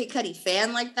even a Kid Cudi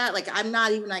fan like that. Like, I'm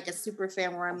not even like a super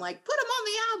fan where I'm like, put him on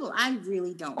the album. I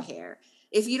really don't care.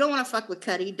 If you don't want to fuck with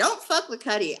Cudi, don't fuck with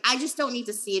Cudi. I just don't need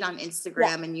to see it on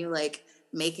Instagram and you like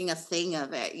making a thing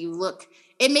of it.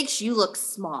 It makes you look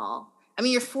small. I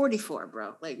mean, you're 44,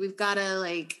 bro. Like, we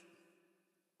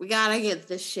gotta get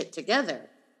this shit together.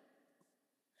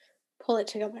 Pull it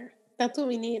together. That's what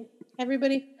we need.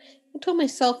 Everybody, I told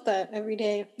myself that every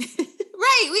day.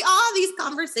 Right. We all have these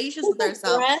conversations with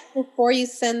ourselves. Before you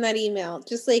send that email,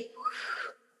 just like,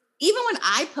 even when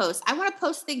I post, I want to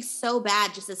post things so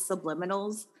bad just as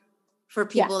subliminals for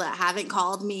people that haven't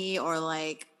called me or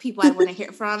like people I want to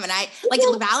hear from. And I like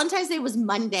Valentine's Day was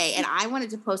Monday and I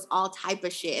wanted to post all type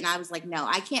of shit. And I was like, no,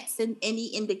 I can't send any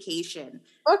indication.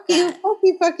 Fuck you.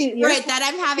 Right. That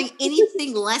I'm having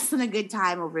anything less than a good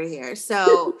time over here.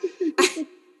 So,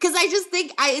 because I just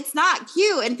think it's not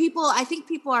cute. And I think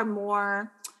people are more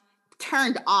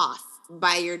turned off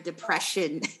by your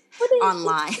depression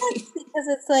online. Because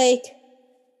it's like,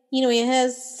 you know, he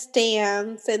has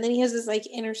stands and then he has this like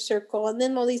inner circle and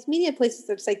then all these media places.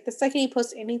 It's like the second he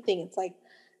posts anything, it's like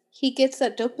he gets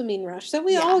that dopamine rush that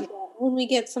we all get when we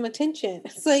get some attention.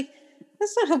 It's like,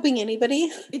 that's not helping anybody.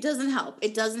 It doesn't help.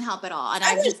 It doesn't help at all. And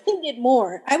I wish Kim did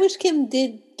more. I wish Kim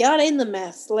got in the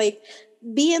mess. Like,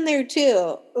 be in there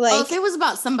too. Like, if it was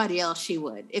about somebody else, she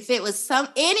would. If it was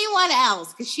anyone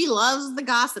else, because she loves the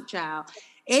gossip child.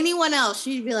 Anyone else,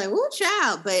 she'd be like, "Ooh,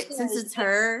 child." But since it's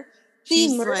her,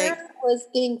 she's like, was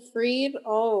getting freed.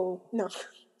 Oh no.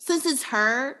 Since it's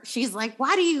her, she's like,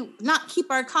 why do you not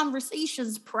keep our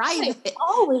conversations private? I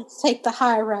always take the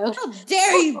high road. How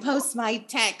dare you post my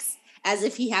text as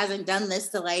if he hasn't done this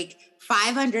to like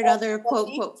 500 other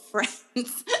quote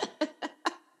friends.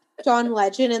 John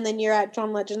Legend, and then you're at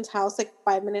John Legend's house like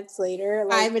 5 minutes later.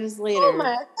 Like, 5 minutes later. Oh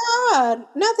my God,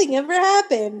 nothing ever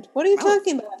happened. What are you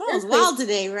talking about? That was wild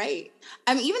today, right?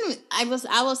 I mean, I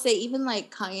will say, even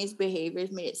like Kanye's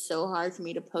behaviors made it so hard for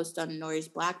me to post on Nori's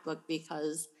Black Book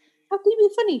because how can you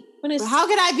be funny how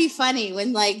could I be funny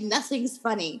when like nothing's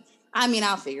funny? I mean,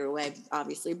 I'll figure a way,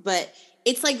 obviously, but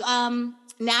it's like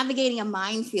navigating a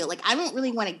minefield. Like, I don't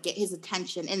really want to get his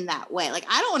attention in that way. Like,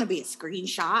 I don't want to be a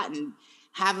screenshot and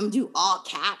have him do all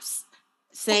caps,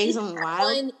 saying something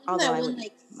wild. Although I would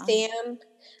like Stan,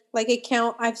 like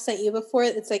account I've sent you before.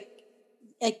 It's like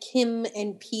a Kim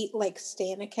and Pete like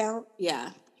Stan account.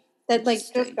 Yeah, that like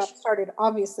just got started,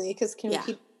 obviously, because Kim and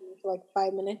Pete for like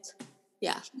 5 minutes.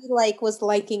 Yeah, he like was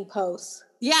liking posts.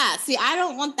 Yeah, see, I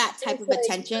don't want that type of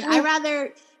attention. I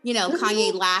rather,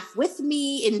 Kanye laugh with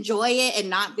me, enjoy it, and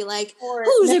not be like,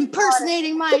 who's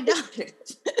impersonating my daughter?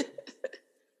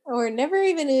 Or never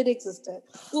even knew it existed.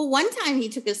 Well, one time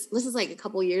this is like a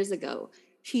couple years ago,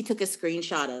 he took a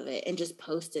screenshot of it and just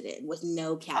posted it with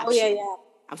no caption. Oh, yeah.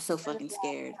 I was so fucking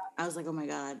scared. I was like, oh my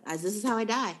God, this is how I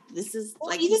die. This is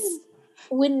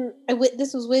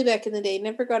this was way back in the day,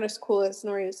 never got as cool as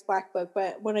Nori's Black Book,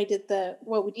 but when I did the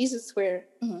What Would Jesus Swear,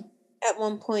 at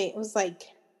one point, it was like,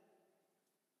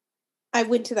 I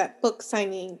went to that book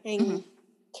signing and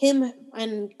Kim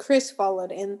and Chris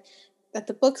followed, and at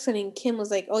the book signing, Kim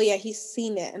was like, oh yeah, he's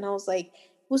seen it. And I was like,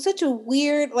 it was such a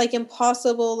weird, like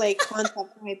impossible, like concept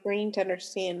for my brain to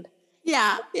understand.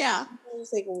 Yeah. I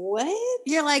was like, what?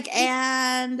 You're like,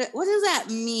 and what does that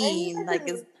mean? Like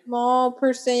a small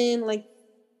person, like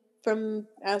from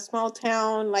a small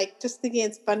town, like just thinking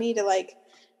it's funny to like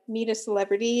meet a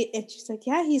celebrity. And she's like,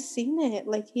 yeah, he's seen it.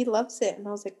 Like he loves it. And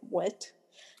I was like, what?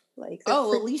 Like,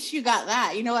 at least you got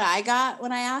that. You know what I got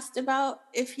when I asked about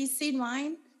if he's seen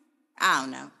mine? I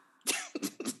don't know.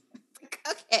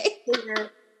 Okay.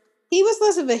 He was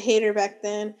less of a hater back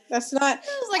then. That's not.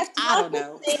 I was like, I don't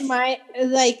know.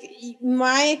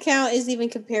 My account is even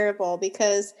comparable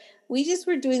because we just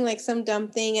were doing like some dumb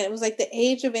thing, and it was like the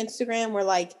age of Instagram where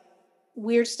like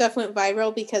weird stuff went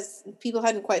viral because people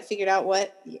hadn't quite figured out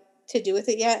what to do with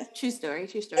it yet. True story.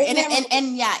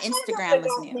 And yeah, Instagram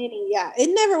was new. Yeah,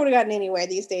 it never would have gotten anywhere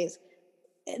these days.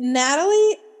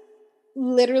 Natalie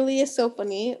literally is so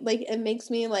funny. Like, it makes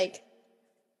me like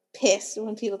pissed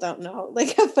when people don't know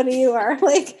like how funny you are.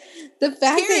 Like the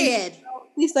fact that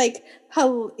these like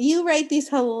you write these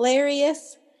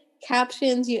hilarious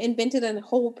captions, you invented a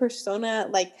whole persona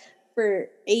like for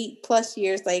 8+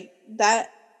 years, like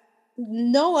that.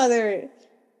 No other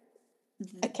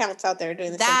accounts out there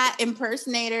doing that.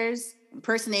 Impersonating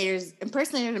impersonator.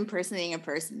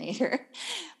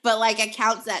 But like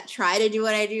accounts that try to do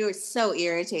what I do is so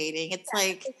irritating. It's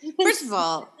like, first of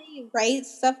all, write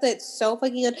stuff that's so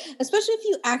fucking good, especially if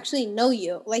you actually know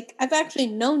you. Like, I've actually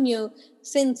known you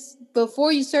since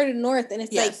before you started North, and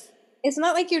it's like, it's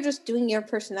not like you're just doing your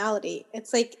personality.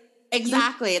 It's like,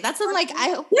 exactly. That's what I'm like, I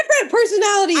hope different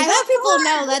personalities. I hope people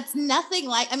know that's nothing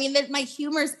like, I mean, my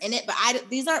humor's in it, but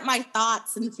these aren't my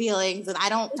thoughts and feelings, and I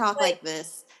don't talk like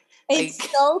this.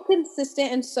 It's so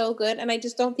consistent and so good, and I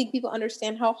just don't think people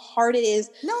understand how hard it is.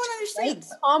 No one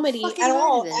understands comedy at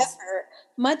all, ever.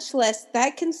 Much less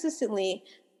that consistently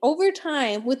over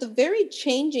time with a very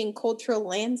changing cultural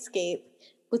landscape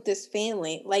with this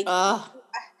family. Like,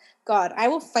 God, I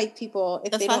will fight people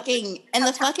if they don't. And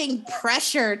the fucking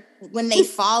pressure when they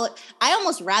follow. I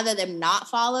almost rather them not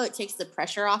follow. It takes the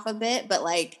pressure off a bit, but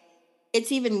like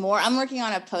it's even more. I'm working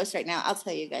on a post right now. I'll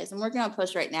tell you guys. I'm working on a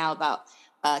post right now about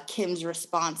Kim's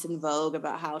response in Vogue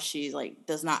about how she like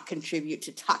does not contribute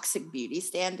to toxic beauty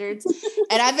standards.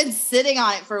 And I've been sitting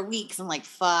on it for weeks. I'm like,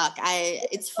 fuck,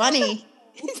 it's funny.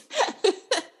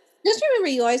 Just remember,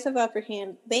 you always have upper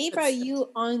hand. They brought you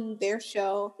on their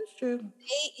show. That's true.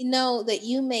 They know that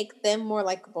you make them more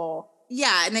likable.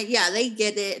 Yeah, and they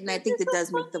get it, and I think that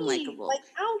does make them likable. Like,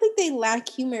 I don't think they lack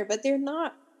humor, but they're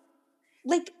not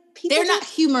like people. They're not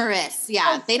humorous.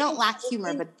 Yeah, they don't lack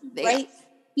humor, but they write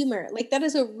humor. Like, that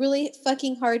is a really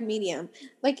fucking hard medium.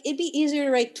 Like, it'd be easier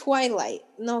to write Twilight.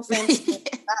 No offense to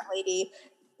that lady.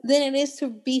 Than it is to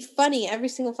be funny every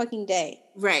single fucking day.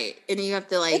 Right, and you have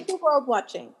to like the world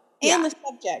watching. And the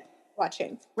subject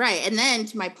watching. Right. And then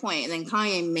to my point, and then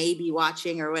Kanye may be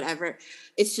watching or whatever.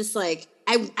 It's just like,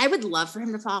 I would love for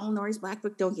him to follow Nori's Black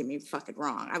Book. Don't get me fucking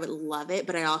wrong. I would love it,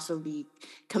 but I'd also be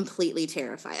completely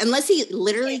terrified. Unless he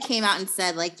literally came out and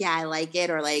said like, yeah, I like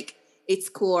it, or like, it's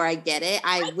cool, or I get it.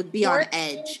 I would be on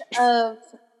edge. Of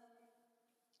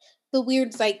the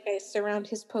weird zeitgeist around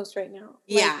his post right now.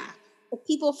 Like, the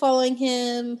people following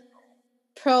him,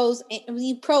 pro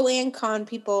and con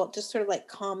people just sort of like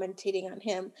commentating on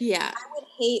him. Yeah. I would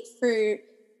hate for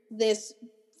this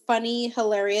funny,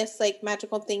 hilarious, like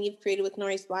magical thing you've created with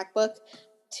Nori's Black Book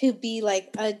to be like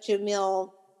a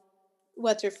Jamil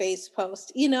what's her face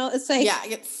post. You know, it's like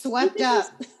get swept up.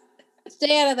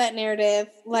 Stay out of that narrative.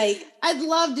 Like, I'd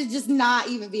love to just not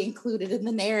even be included in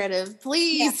the narrative,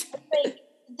 please. Like,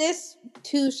 this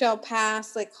too shall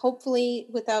pass, like hopefully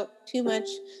without too much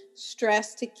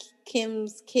stress to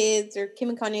Kim's kids or Kim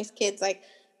and Kanye's kids. Like,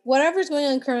 whatever's going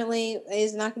on currently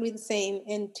is not going to be the same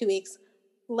in 2 weeks.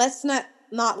 Let's not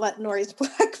let Nori's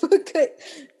Black Book get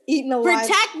eaten alive.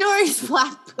 Protect Nori's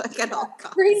Black Book at all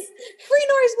costs. Free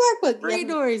Nori's Black Book. Free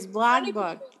Nori's Black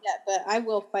Book. Yeah, but I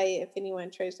will fight if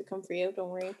anyone tries to come for you. Don't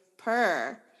worry.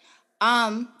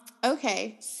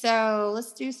 Okay, so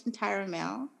let's do some Tyra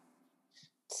Mail.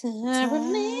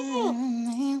 Tyra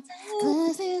Mail.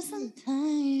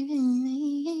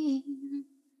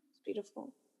 It's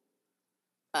beautiful.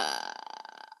 How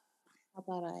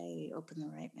about I open the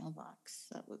right mailbox?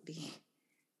 That would be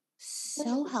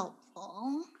so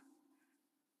helpful.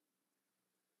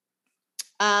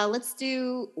 Let's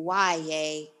do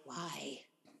JuliYe. Why?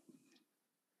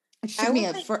 I was trying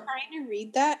to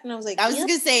read that, and I was like, I was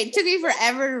gonna say it took me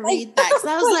forever to read that because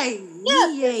I was like,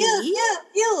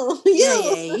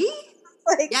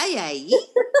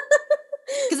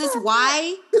 because it's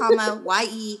Y, comma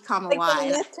Y-E, comma like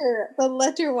Y. The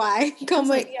letter Y,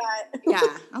 comma I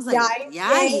was like,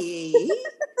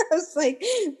 I was like,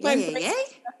 my brain is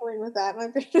struggling with that. My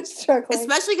brain is struggling.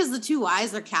 Especially because the two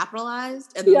Y's are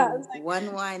capitalized and the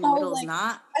one Y in the middle is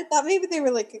not. I thought maybe they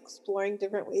were like exploring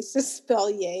different ways to spell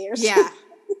yay or something.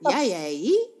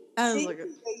 I was like,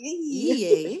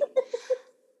 yay.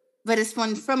 But it's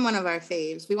from one of our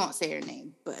faves. We won't say her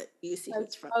name, but you see who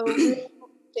it's from.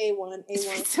 A1.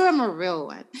 It's from a real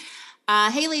one.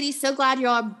 Hey, ladies, so glad you're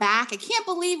all back. I can't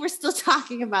believe we're still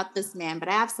talking about this man, but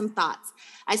I have some thoughts.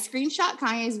 I screenshot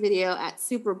Kanye's video at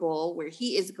Super Bowl where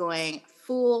he is going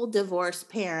full divorced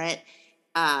parent.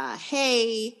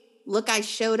 Hey, look, I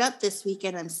showed up this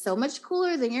weekend. I'm so much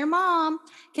cooler than your mom.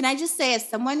 Can I just say, as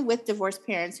someone with divorced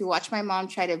parents who watched my mom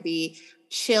try to be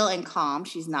chill and calm,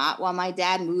 she's not, while my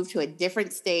dad moved to a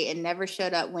different state and never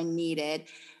showed up when needed,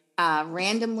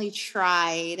 randomly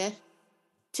tried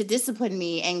to discipline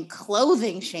me and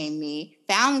clothing shame me,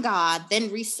 found God, then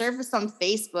resurfaced on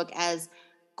Facebook as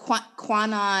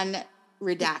Quanon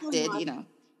redacted,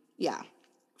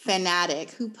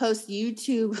 fanatic who posts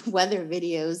YouTube weather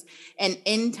videos and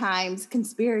end times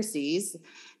conspiracies.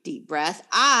 Deep breath.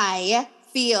 I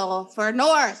feel for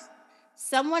North.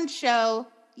 Someone show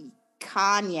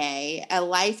Kanye a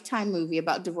Lifetime movie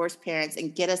about divorced parents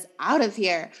and get us out of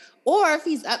here. Or if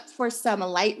he's up for some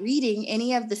light reading,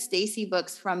 any of the Stacy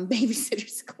books from Babysitter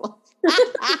School.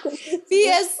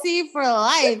 PSC for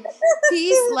life.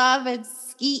 Peace, love, and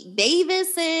Skeet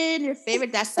Davison, your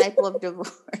favorite disciple of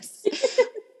divorce.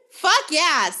 Fuck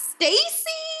yeah.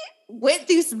 Stacy went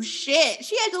through some shit.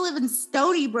 She had to live in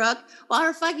Stony Brook while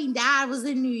her fucking dad was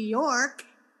in New York.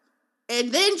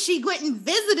 And then she went and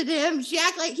visited him. She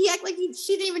acted like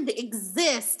she didn't even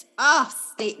exist. Oh,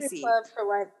 Stacey. For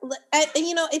life. And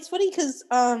it's funny because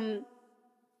the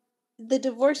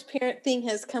divorced parent thing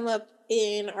has come up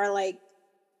in our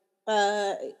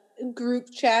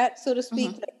group chat, so to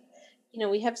speak. Mm-hmm.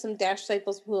 We have some Dash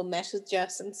disciples who will message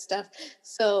us and stuff.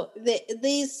 So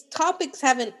these topics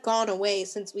haven't gone away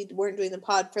since we weren't doing the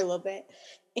pod for a little bit.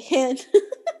 And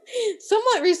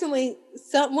somewhat recently,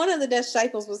 one of the Dash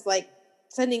disciples was like,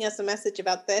 sending us a message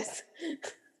about this.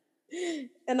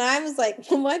 And I was like,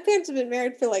 well, my parents have been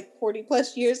married for like 40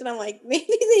 plus years. And I'm like,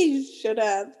 maybe they should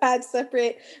have had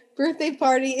separate birthday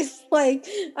parties. Like,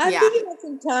 I'm thinking about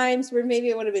some times where maybe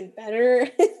it would have been better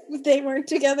if they weren't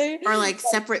together. Or like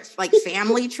separate, like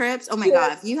family trips. Oh my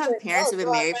God. If you have parents who've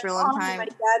been married for a long time. My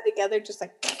dad together, just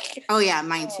like. Oh yeah,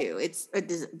 mine too. It's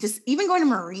just even going to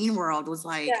Marine World was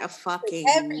like a fucking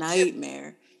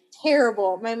nightmare.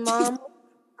 Terrible. My mom,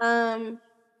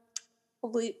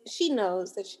 she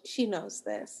knows that she knows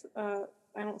this. I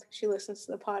don't think she listens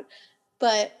to the pod,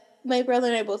 but my brother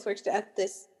and I both worked at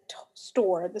this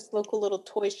store, this local little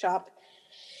toy shop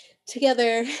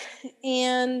together,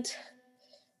 and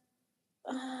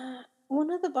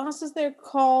one of the bosses there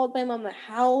called my mom the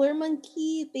howler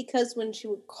monkey because when she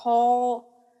would call,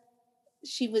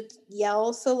 she would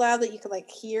yell so loud that you could like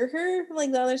hear her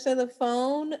like the other side of the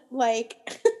phone, like.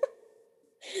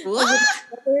 What?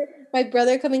 My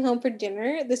brother coming home for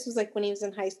dinner. This was like when he was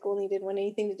in high school and he didn't want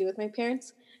anything to do with my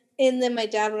parents. And then my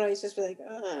dad would always just be like,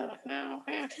 oh, no.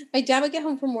 My dad would get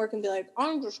home from work and be like,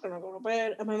 I'm just going to go to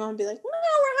bed. And my mom would be like, no,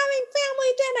 we're having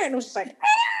family dinner. And it was just like,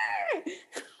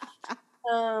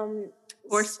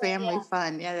 forced family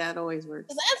fun. Yeah, that always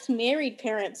works. That's married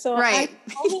parents. So I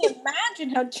can only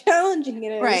imagine how challenging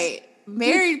it is. Right.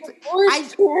 Married.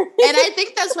 I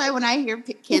think that's why when I hear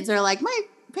kids are like, my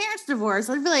parents divorced,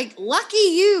 I'd be like, lucky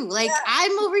you. Like,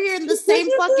 I'm over here in the same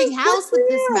fucking house with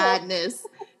this madness.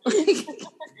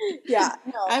 Yeah.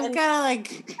 No, I've got to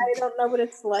like. I don't know what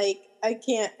it's like. I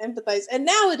can't empathize. And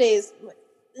nowadays,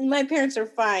 my parents are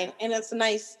fine, and it's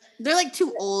nice. They're like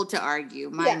too old to argue.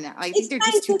 Mine now. I think they're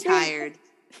just too tired.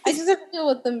 I just have to deal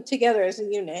with them together as a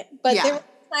unit. But there was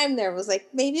a time there was like,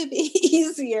 maybe it'd be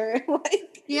easier.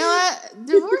 Like, you know what?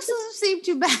 Divorce doesn't seem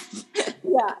too bad.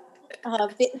 Yeah.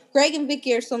 Greg and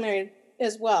Vicky are still married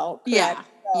as well. Correct?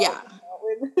 Yeah.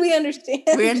 We understand.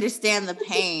 We understand the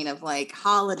pain of like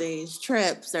holidays,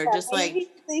 trips, or just like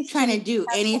trying to do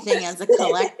anything as a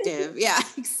collective. Yeah,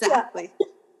 exactly. Yeah.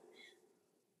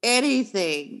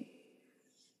 Anything.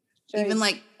 Even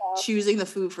like choosing the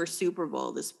food for Super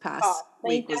Bowl this past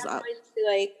week was up.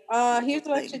 Like, here's a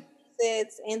bunch of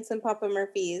Cheez-Its and some Papa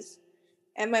Murphy's.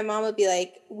 And my mom would be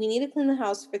like, we need to clean the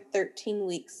house for 13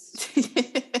 weeks.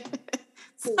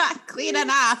 It's not clean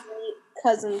enough.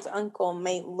 Cousin's uncle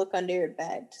might look under your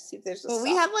bed to see if there's a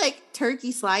we had like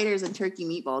turkey sliders and turkey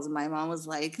meatballs, and my mom was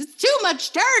like, it's too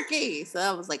much turkey. So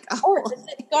I was like, oh.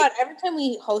 God, every time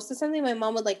we hosted something, my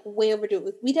mom would like way overdo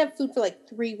it. We'd have food for like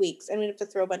 3 weeks, and we'd have to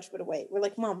throw a bunch of it away. We're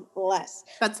like, Mom, less.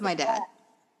 That's my dad.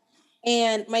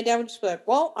 And my dad would just be like,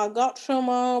 well, I got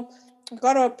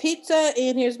a pizza,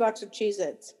 and here's a box of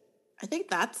Cheez-Its. I think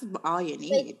that's all you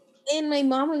need. And my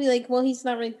mom would be like, well, he's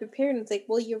not really prepared. And it's like,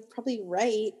 well, you're probably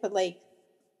right, but like,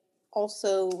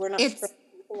 also, we're not throwing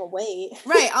people away.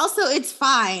 Right. Also, it's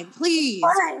fine. Please.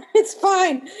 It's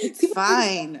fine. It's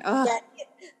fine. Yeah,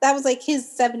 that was like his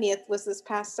 70th was this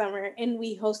past summer, and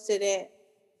we hosted it,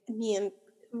 me and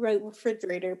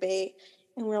Refrigerator Bay,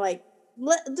 and we're like,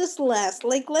 let's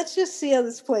just see how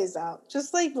this plays out.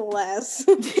 Just like less.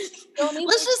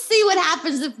 Let's just see what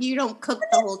happens if you don't cook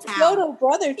the whole town. Dodo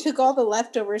brother took all the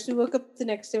leftovers. We woke up the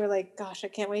next day, we're like, gosh, I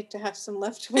can't wait to have some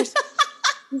leftovers.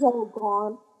 He's all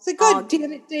gone. It's like, God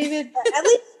damn it, David. At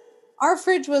least our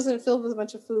fridge wasn't filled with a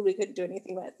bunch of food we couldn't do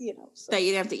anything with, So. That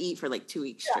you'd have to eat for like 2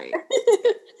 weeks straight.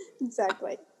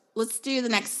 Exactly. Let's do the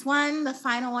next one, the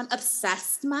final one.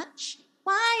 Obsessed much?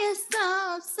 Why you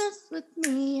so obsessed with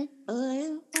me? Oh,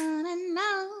 you wanna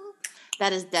know.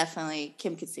 That is definitely,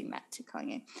 Kim could sing that to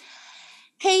Kanye.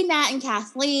 Hey, Nat and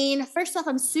Kathleen. First off,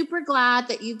 I'm super glad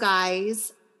that you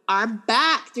guys are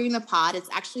back doing the pod. It's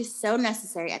actually so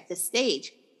necessary at this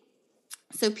stage.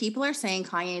 So people are saying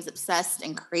Kanye is obsessed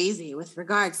and crazy with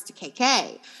regards to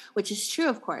KK, which is true,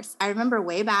 of course. I remember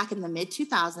way back in the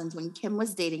mid-2000s when Kim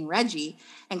was dating Reggie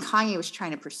and Kanye was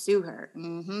trying to pursue her.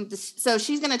 So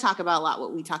she's going to talk about a lot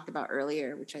what we talked about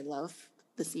earlier, which I love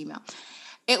this email.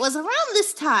 It was around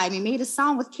this time he made a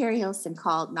song with Carrie Hilson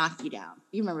called Knock You Down.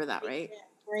 You remember that, right? Yeah,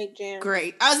 great jam.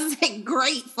 Great. I was going to say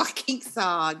great fucking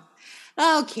song.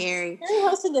 Oh, Carrie. Carrie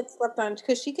Hilson gets slept on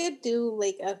because she could do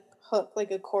like a hook,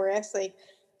 like a chorus. Like,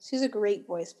 she's a great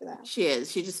voice for that. She is.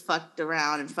 She just fucked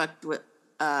around and fucked with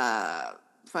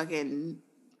fucking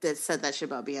that said that shit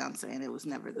about Beyonce, and it was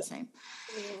never the same.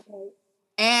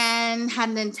 And had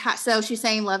an entire, so she's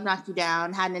saying Love Knocked You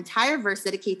Down, had an entire verse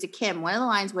dedicated to Kim. One of the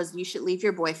lines was, you should leave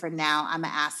your boyfriend now, I'ma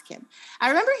ask him. I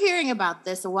remember hearing about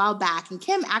this a while back, and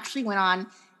Kim actually went on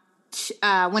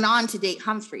to date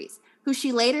Humphries. who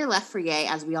she later left for Ye,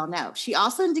 as we all know. She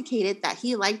also indicated that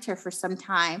he liked her for some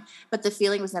time, but the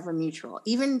feeling was never mutual.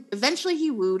 Even eventually he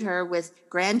wooed her with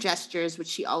grand gestures, which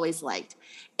she always liked.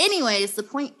 Anyways, the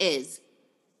point is,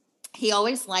 he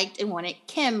always liked and wanted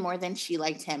Kim more than she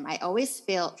liked him. I always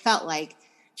felt like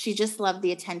she just loved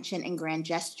the attention and grand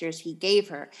gestures he gave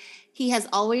her. He has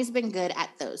always been good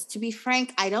at those. To be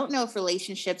frank, I don't know if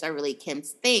relationships are really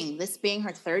Kim's thing, this being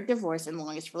her third divorce and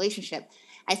longest relationship.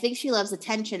 I think she loves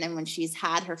attention, and when she's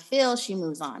had her fill, she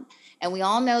moves on. And we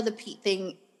all know the Pete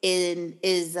thing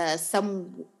is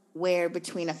somewhere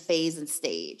between a phase and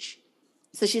stage.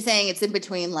 So she's saying it's in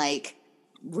between, like,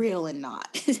 real and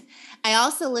not. I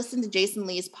also listened to Jason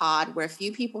Lee's pod where a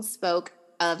few people spoke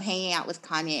of hanging out with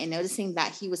Kanye and noticing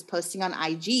that he was posting on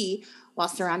IG while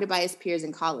surrounded by his peers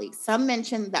and colleagues. Some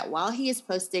mentioned that while he is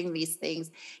posting these things,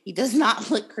 he does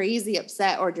not look crazy,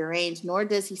 upset, or deranged, nor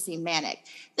does he seem manic.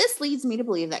 This leads me to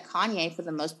believe that Kanye, for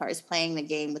the most part, is playing the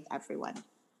game with everyone.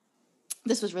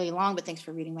 This was really long, but thanks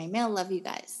for reading my mail. Love you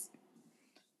guys.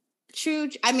 True.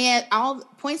 I mean, all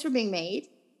points were being made.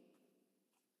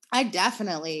 I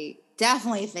definitely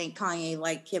think Kanye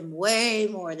liked Kim way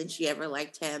more than she ever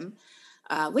liked him,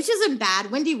 which isn't bad.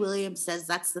 Wendy Williams says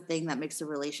that's the thing that makes a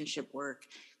relationship work.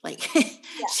 Like,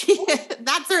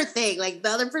 that's her thing. Like, the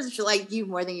other person should like you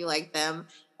more than you like them.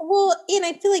 Well, and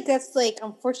I feel like that's, like,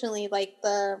 unfortunately, like,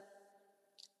 the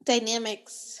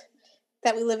dynamics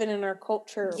that we live in our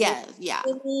culture. Yeah, yeah.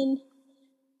 Women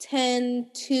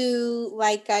tend to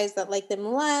like guys that like them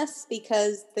less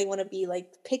because they want to be, like,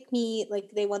 pick me. Like,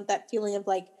 they want that feeling of,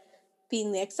 like,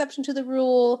 being the exception to the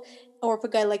rule. Or if a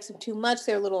guy likes them too much,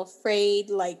 they're a little afraid,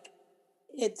 like,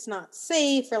 it's not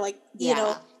safe, or, like, you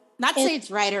know. Not to say it's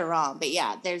right or wrong, but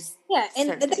there's... Yeah,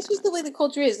 and that's just the way the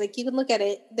culture is. Like, you can look at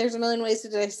it. There's a million ways to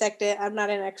dissect it. I'm not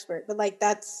an expert, but, like,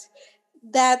 that's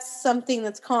something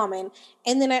that's common.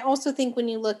 And then I also think when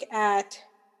you look at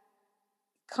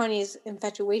Kanye's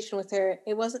infatuation with her,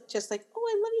 it wasn't just like, oh,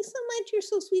 I love you so much. You're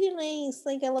so sweet and nice.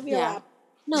 Like, I love your laugh.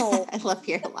 No. I love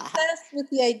your laugh. That's with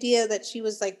the idea that she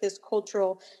was, like, this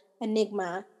cultural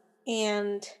enigma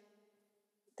and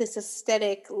this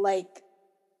aesthetic, like,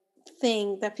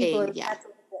 thing that people are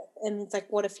infatuated with. And it's like,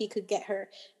 what if he could get her?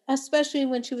 Especially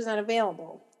when she was not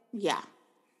available. Yeah.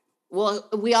 Well,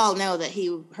 we all know that he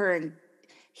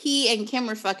and Kim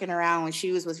were fucking around when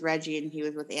she was with Reggie and he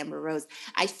was with Amber Rose.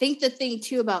 I think the thing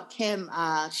too about Kim,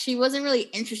 she wasn't really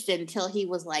interested until he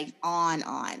was, like, on.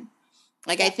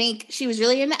 Like, I think she was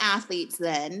really into athletes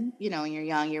then. You know, when you're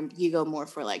young, you go more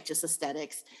for, like, just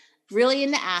aesthetics. Really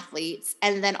into athletes.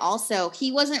 And then also,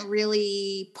 he wasn't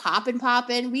really poppin'.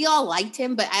 We all liked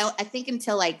him, but I think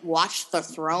until, like, Watch the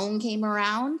Throne came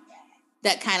around,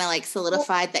 that kind of, like,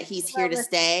 solidified that he's here to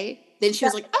stay. Then she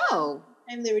was like, oh.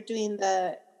 And they were doing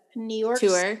the New York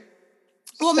tour.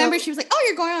 Well, remember, she was like, oh,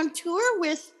 you're going on tour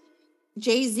with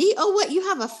Jay-Z? Oh, what, you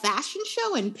have a fashion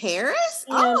show in Paris?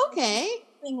 Oh, okay.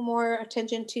 Paying more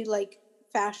attention to, like,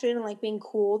 fashion and, like, being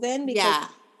cool then, because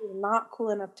you're not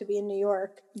cool enough to be in New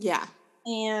York. Yeah.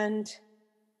 And,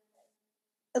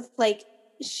 like,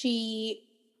 she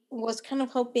was kind of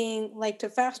hoping, like, to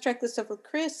fast track this stuff with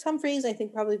Chris Humphries, I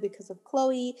think probably because of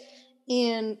Chloe,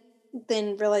 and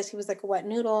then realized he was, like, a wet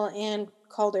noodle and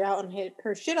called her out and hit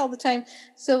her shit all the time.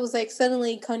 So it was like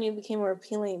suddenly Kanye became more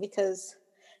appealing, because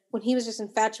when he was just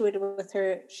infatuated with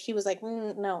her, she was like,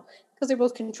 no, because they're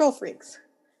both control freaks.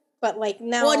 But, like,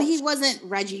 now... Well, and he wasn't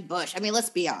Reggie Bush. I mean, let's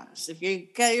be honest. If you're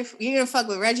gonna fuck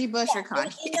with Reggie Bush or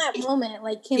Kanye... In that moment,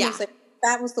 like, Kim was like,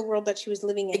 that was the world that she was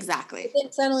living in. Exactly. But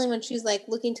then suddenly when she's, like,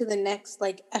 looking to the next,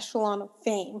 like, echelon of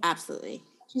fame... Absolutely.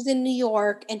 She's in New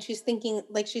York, and she's thinking,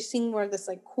 like, she's seeing more of this,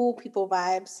 like, cool people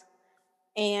vibes.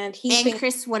 And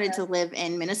Chris wanted to live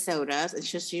in Minnesota.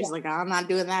 It's just, she's like, oh, I'm not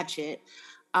doing that shit.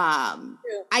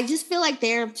 I just feel like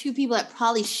there are two people that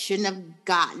probably shouldn't have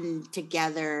gotten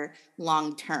together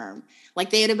long term. Like,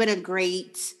 they would have been a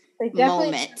great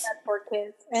moment. Had poor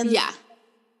kids. And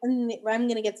I'm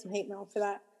gonna get some hate mail for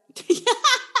that.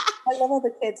 I love all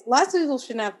the kids. Lots of people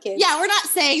shouldn't have kids. Yeah, we're not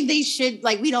saying they should.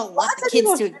 Like, we don't want the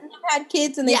kids to have had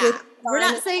kids, and they did. We're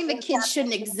not saying the kids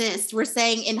shouldn't exist. We're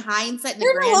saying, in hindsight, in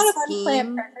the grand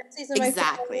scheme,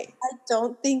 exactly. I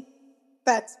don't think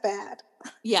that's bad.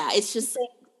 Yeah, it's just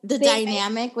the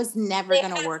dynamic was never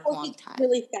going to work long time.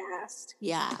 Really fast.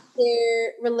 Yeah,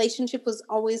 their relationship was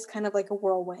always kind of like a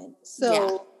whirlwind.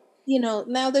 So you know,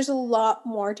 now there's a lot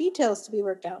more details to be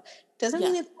worked out. Doesn't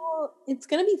mean it's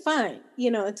going to be fine.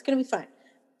 You know, it's going to be fine.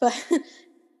 But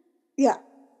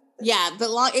Yeah, but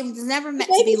it was never meant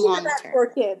to be long term. 4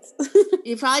 kids.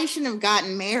 You probably shouldn't have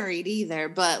gotten married either,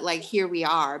 but like here we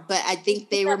are. But I think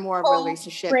they were more of a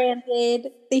relationship.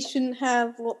 Branded. They shouldn't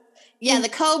have. Yeah, the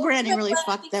co-branding really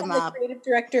fucked them up. The creative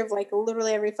director of like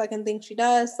literally every fucking thing she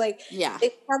does. Like, yeah, they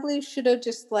probably should have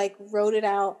just like wrote it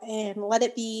out and let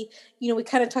it be. You know, we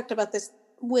kind of talked about this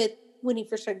with when he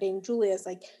first started dating JuliYe. Is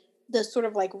like the sort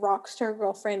of like rock star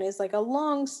girlfriend is like a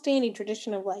long standing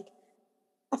tradition of like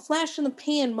a flash in the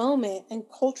pan moment and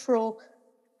cultural,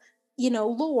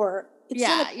 lore.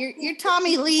 It's you're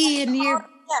Tommy Lee and you're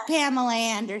Pamela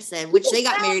Anderson, which they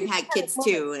got married and had kids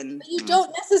too. And but you don't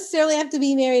necessarily have to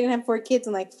be married and have 4 kids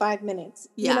in like 5 minutes.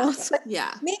 Yeah.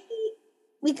 Maybe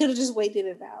we could have just waited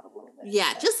it out a little bit.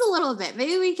 Yeah, just a little bit.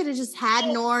 Maybe we could have just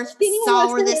had North,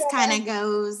 saw where this kind of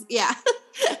goes. Yeah.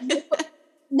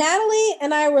 Natalie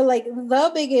and I were like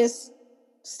the biggest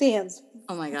stans.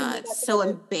 Oh my God, it's so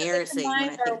embarrassing when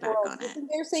I think back on it.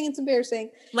 It's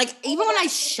embarrassing. Like, even when I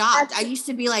shopped, I used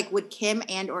to be like, would Kim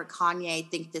and or Kanye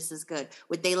think this is good?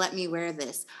 Would they let me wear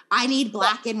this? I need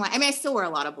black and white. I mean, I still wear a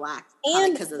lot of black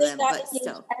because of them, but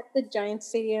still. At the Giants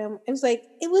Stadium, it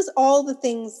was all the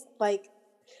things like.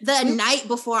 The night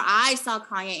before I saw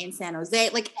Kanye in San Jose,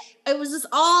 like, it was just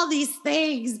all these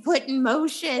things put in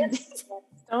motion.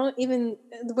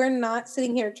 We're not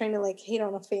sitting here trying to like hate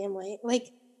on a family.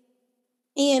 Like,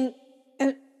 and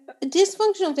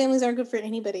dysfunctional families aren't good for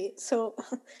anybody. So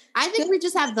I think we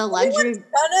just have the luxury. Everyone's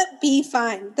gonna be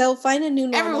fine. They'll find a new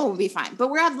normal. Everyone will be fine. But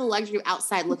we have the luxury of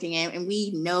outside looking in, and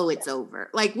we know it's over.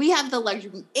 Like, we have the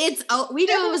luxury. We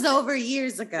knew it was over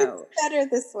years ago. It's better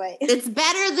this way. It's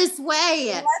better this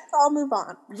way. Let's all move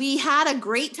on. We had a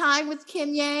great time with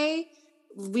Kanye.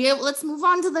 Let's move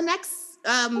on to the next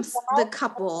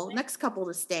next couple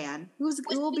to stand. Who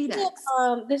will be next?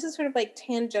 This is sort of like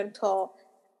tangential.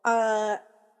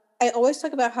 I always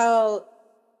talk about how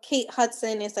Kate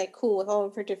Hudson is like cool with all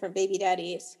of her different baby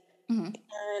daddies. Mm-hmm.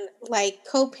 And like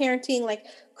co-parenting, like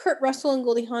Kurt Russell and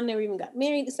Goldie Hawn never even got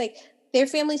married. It's like their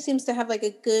family seems to have like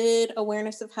a good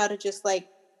awareness of how to just like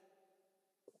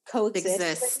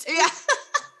coexist. Yeah.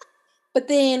 But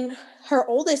then her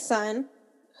oldest son,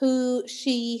 who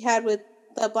she had with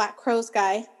the Black Crowes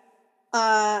guy,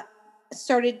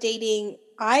 started dating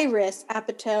Iris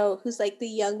Apatow, who's like the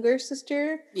younger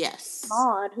sister. Yes.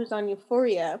 Maud, who's on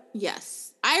Euphoria.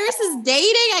 Yes. Iris is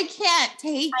dating? I can't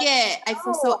take it. I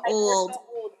feel so old.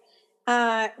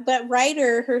 But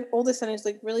Ryder, her oldest son, is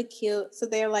like really cute. So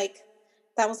they're like,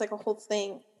 that was like a whole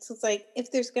thing. So it's like,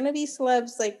 if there's going to be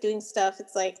celebs like doing stuff,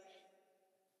 it's like,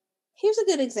 here's a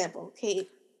good example. Kate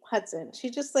Hudson. She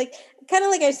just like, kind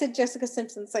of like I said, Jessica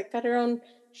Simpson's like got her own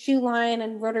shoe line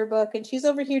and wrote her book, and she's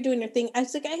over here doing her thing. I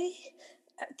was like,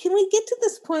 can we get to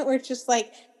this point where it's just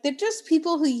like they're just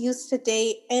people who used to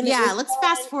date, and let's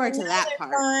fast forward to that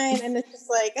part. Fine, and it's just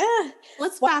like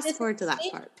let's fast forward to that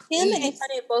part. Him and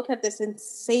Kanye both have this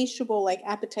insatiable like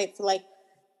appetite for like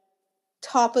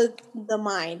top of the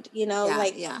mind,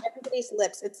 everybody's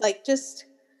lips. It's like just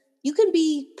you can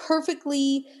be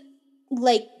perfectly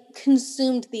like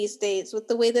consumed these days with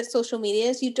the way that social media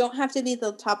is. You don't have to be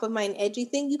the top of mind edgy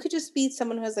thing. You could just be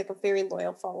someone who has like a very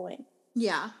loyal following.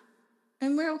 Yeah.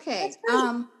 And we're okay.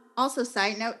 Also,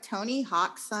 side note, Tony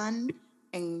Hawk's son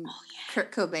and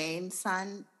Kurt Cobain's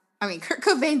son. I mean, Kurt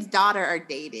Cobain's daughter are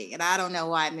dating, and I don't know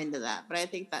why I'm into that, but I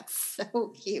think that's so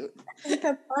cute. I think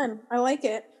that's fun. I like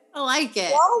it. I like it.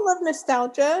 We all love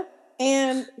nostalgia,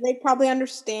 and they probably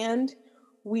understand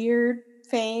weird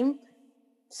fame.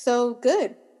 So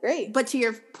good. Great. But to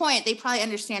your point, they probably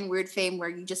understand weird fame where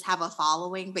you just have a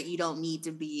following, but you don't need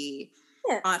to be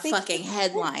on a fucking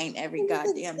headline every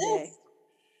goddamn day.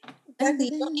 Exactly.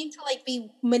 You don't need to like be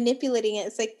manipulating it.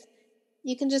 It's like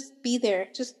you can just be there.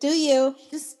 Just do you.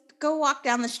 Just go walk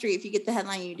down the street. If you get the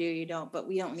headline, you do, you don't. But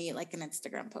we don't need like an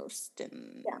Instagram post.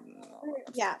 And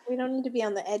we don't need to be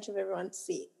on the edge of everyone's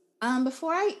seat.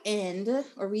 Before I end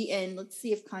or we end, let's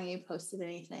see if Kanye posted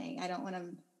anything. I don't want to.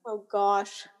 Oh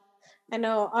gosh, I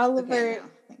know all of our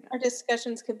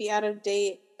discussions could be out of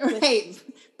date. Right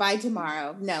by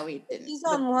tomorrow. No, we didn't. He's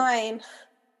online.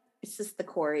 It's just the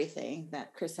Corey thing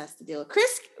that Chris has to deal with.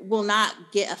 Chris will not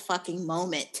get a fucking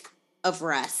moment of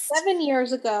rest. 7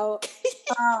 years ago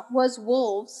was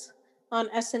Wolves on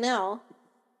SNL.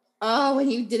 Oh,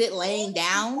 when you did it laying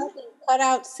down? Cut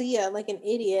out Sia like an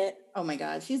idiot. Oh my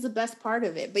God, she's the best part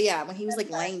of it. But yeah, when he was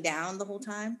like laying down the whole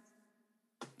time.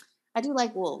 I do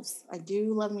like Wolves. I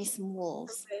do love me some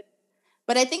Wolves. Okay.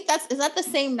 But I think is that the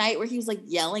same night where he was like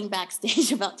yelling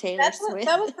backstage about Taylor Swift?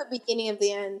 That was the beginning of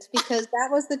the end, because that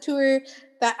was the tour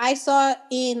that I saw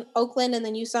in Oakland, and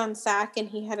then you saw in SAC, and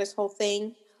he had his whole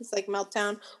thing, his like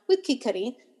meltdown with Kid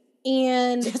Cudi.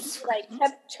 And he like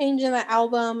kept changing the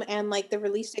album, and like the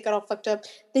release date got all fucked up.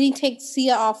 Then he takes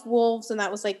Sia off Wolves, and that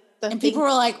was like the and people were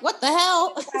like, "What the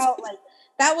hell?" About, like,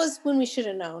 that was when we should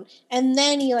have known. And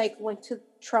then he like went to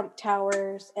Trump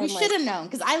Towers. And we should have known,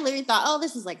 because I literally thought, "Oh,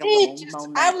 this is like a little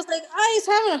moment." I was like, "Oh, he's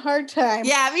having a hard time."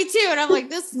 Yeah, me too. And I'm like,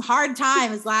 this hard time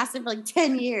has lasted for like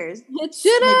 10 years. It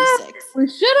should have. Maybe 6. We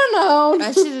should have known.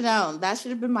 I should have known. That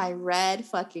should have been my red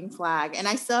fucking flag. And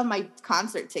I still have my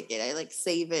concert ticket. I like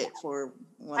save it for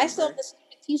whatever. I still have this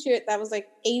t-shirt that was like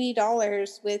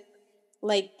 $80 with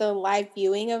like the live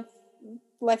viewing of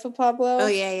Life of Pablo. Oh,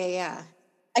 yeah.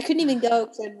 I couldn't even go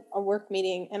to a work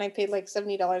meeting, and I paid like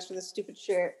 $70 for this stupid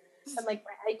shirt. And like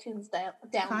my iTunes down.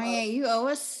 Kanye, you owe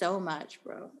us so much,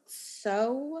 bro.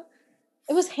 So.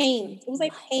 It was Hanes. It was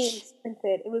like Hanes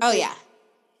printed. It was. Oh like, yeah,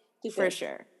 stupid. For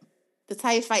sure. That's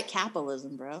how you fight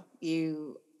capitalism, bro.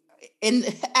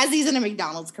 As he's in a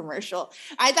McDonald's commercial.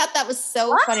 I thought that was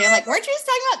so funny. I'm like, weren't you just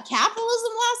talking about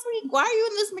capitalism last week? Why are you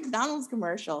in this McDonald's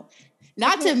commercial?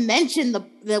 Not to mention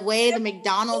the way the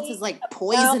McDonald's has like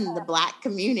poisoned the Black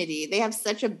community. They have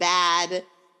such a bad.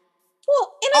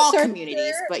 Well, in all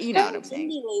communities, but you know what I'm saying.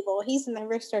 Indie label. He's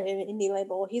never started an indie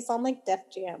label. He's on like Def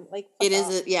Jam. Like it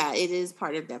is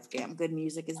part of Def Jam. Good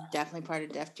music is definitely part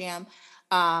of Def Jam.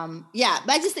 Yeah,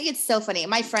 but I just think it's so funny.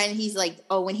 My friend, he's like,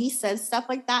 oh, when he says stuff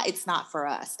like that, it's not for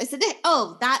us. I said,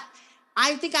 oh, that.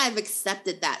 I think I've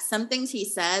accepted that. Some things he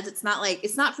says, it's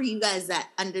not for you guys that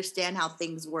understand how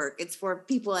things work. It's for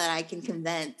people that I can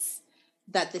convince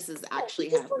that this is actually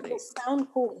happening. Sound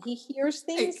cool. He hears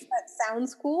things that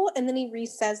sounds cool, and then he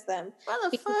re-says them.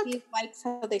 What the fuck? He likes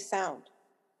how they sound.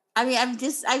 I mean, I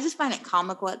just find it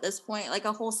comical at this point. Like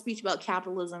a whole speech about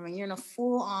capitalism, and you're in a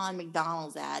full-on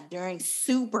McDonald's ad during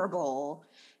Super Bowl.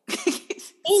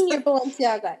 In your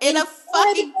Balenciaga. In a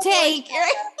fucking tank.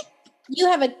 Right? You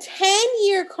have a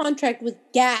 10-year contract with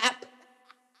Gap.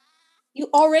 You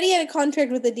already had a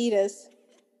contract with Adidas.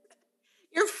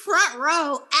 You're front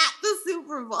row at the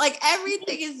Super Bowl. Like,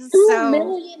 everything is just $2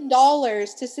 million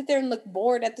to sit there and look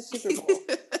bored at the Super Bowl.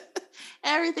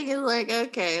 Everything is like,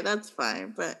 okay, that's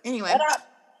fine. But anyway.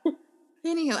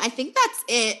 Anywho, I think that's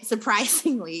it,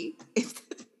 surprisingly.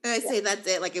 I say that's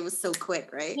it, like it was so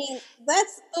quick, right? I mean,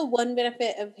 that's the one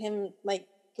benefit of him, like,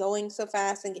 going so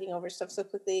fast and getting over stuff so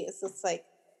quickly. It's just like,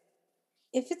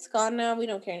 if it's gone now, we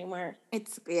don't care anymore.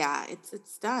 It's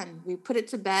done. We put it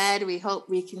to bed. We hope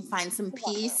we can find some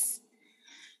peace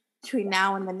between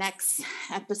now and the next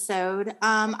episode.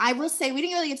 I will say, we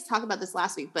didn't really get to talk about this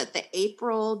last week, but the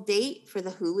April date for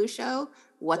the Hulu show,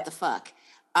 what the fuck?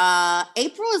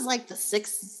 April is like the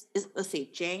 6th, let's see,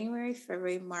 January,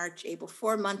 February, March, April,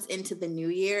 4 months into the new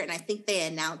year. And I think they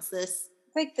announced this.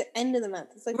 It's like the end of the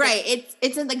month. It's like right.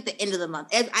 It's in like the end of the month.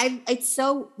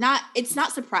 It's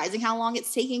not surprising how long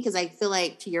it's taking, because I feel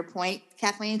like, to your point,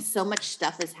 Kathleen, so much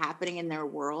stuff is happening in their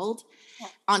world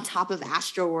on top of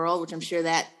Astro World, which I'm sure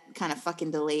that kind of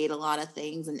fucking delayed a lot of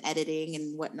things and editing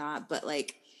and whatnot. But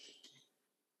like,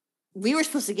 we were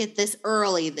supposed to get this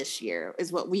early this year,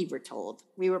 is what we were told.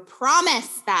 We were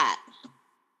promised that.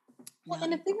 Well,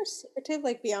 and if they were secretive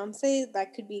like Beyonce,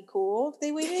 that could be cool if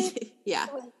they waited. Yeah.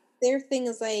 Their thing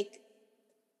is like,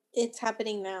 it's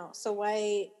happening now. So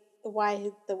why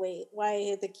the wait?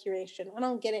 Why the curation? I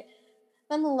don't get it.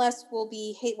 Nonetheless, we'll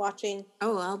be hate watching.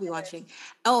 Oh, I'll be watching.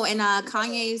 Oh, and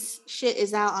Kanye's shit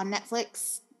is out on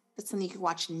Netflix. That's something you can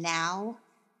watch now.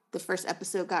 The first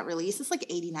episode got released. It's like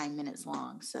 89 minutes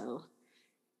long. So,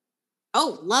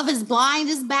 oh, Love is Blind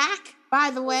is back, by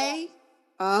the way.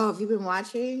 Oh, have you been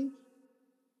watching?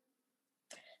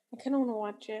 I kind of want to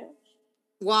watch it.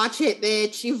 Watch it,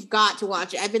 bitch. You've got to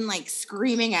watch it. I've been like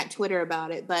screaming at Twitter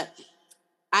about it, but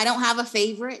I don't have a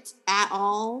favorite at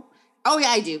all. Oh, yeah,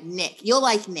 I do. Nick. You'll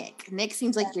like Nick. Nick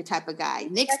seems like your type of guy.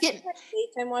 Nick's getting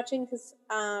daytime watching because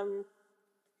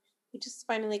we just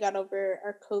finally got over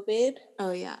our COVID.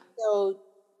 Oh, yeah. So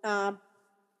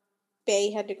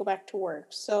Bay had to go back to work.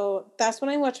 So that's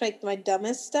when I watch like my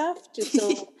dumbest stuff. Just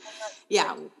so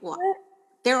yeah. Well,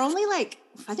 they're only like,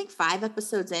 I think 5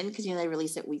 episodes in, because, you know, they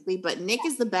release it weekly. But Nick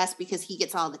is the best because he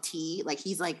gets all the tea. Like,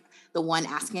 he's like the one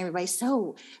asking everybody,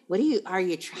 so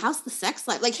how's the sex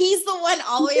life? Like, he's the one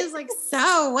always like,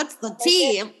 so what's the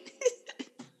tea?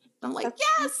 I'm like,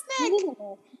 yes, Nick.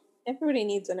 Everybody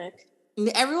needs a Nick.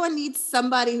 Everyone needs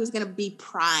somebody who's going to be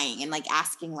prying and like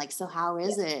asking, like, so how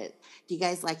is it? Do you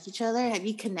guys like each other? Have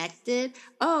you connected?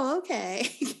 Oh,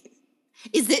 okay.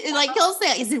 Is it like, he'll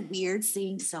say, is it weird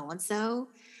seeing so-and-so?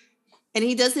 And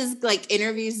he does his like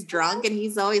interviews drunk, and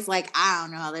he's always like, I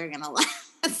don't know how they're going to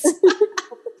last.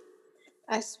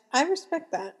 I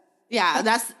respect that. Yeah,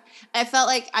 I felt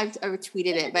like I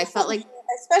retweeted it, but I felt like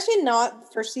especially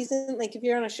not first season. Like if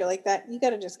you're on a show like that, you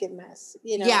got to just get mess.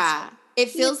 You know? Yeah, it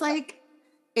feels like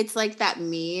it's like that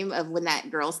meme of when that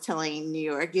girl's telling New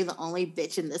York, "You're the only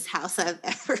bitch in this house I've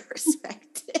ever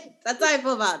respected." That's how I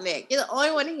feel about Nick. You're the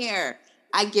only one here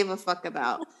I give a fuck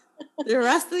about. The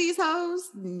rest of these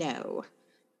hoes, no.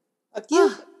 Fuck you.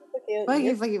 Fuck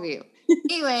you.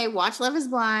 Anyway, watch Love is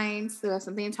Blind, so we have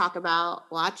something to talk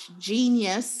about. Watch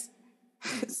Genius,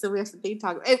 so we have something to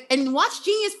talk about. And watch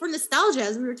Genius for nostalgia,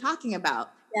 as we were talking about.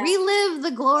 Yeah. Relive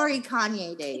the glory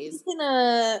Kanye days.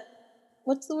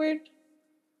 What's the word?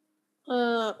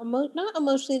 Not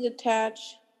emotionally detach,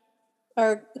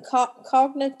 or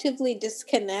cognitively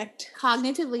disconnect.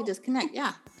 Cognitively disconnect,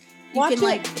 yeah. Watch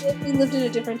it if we lived in a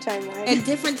different timeline. A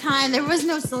different time. There was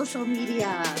no social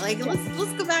media. Like,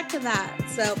 let's go back to that.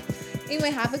 So,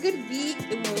 anyway, have a good week,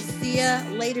 and we'll see ya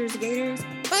later, Gators.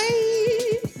 Bye!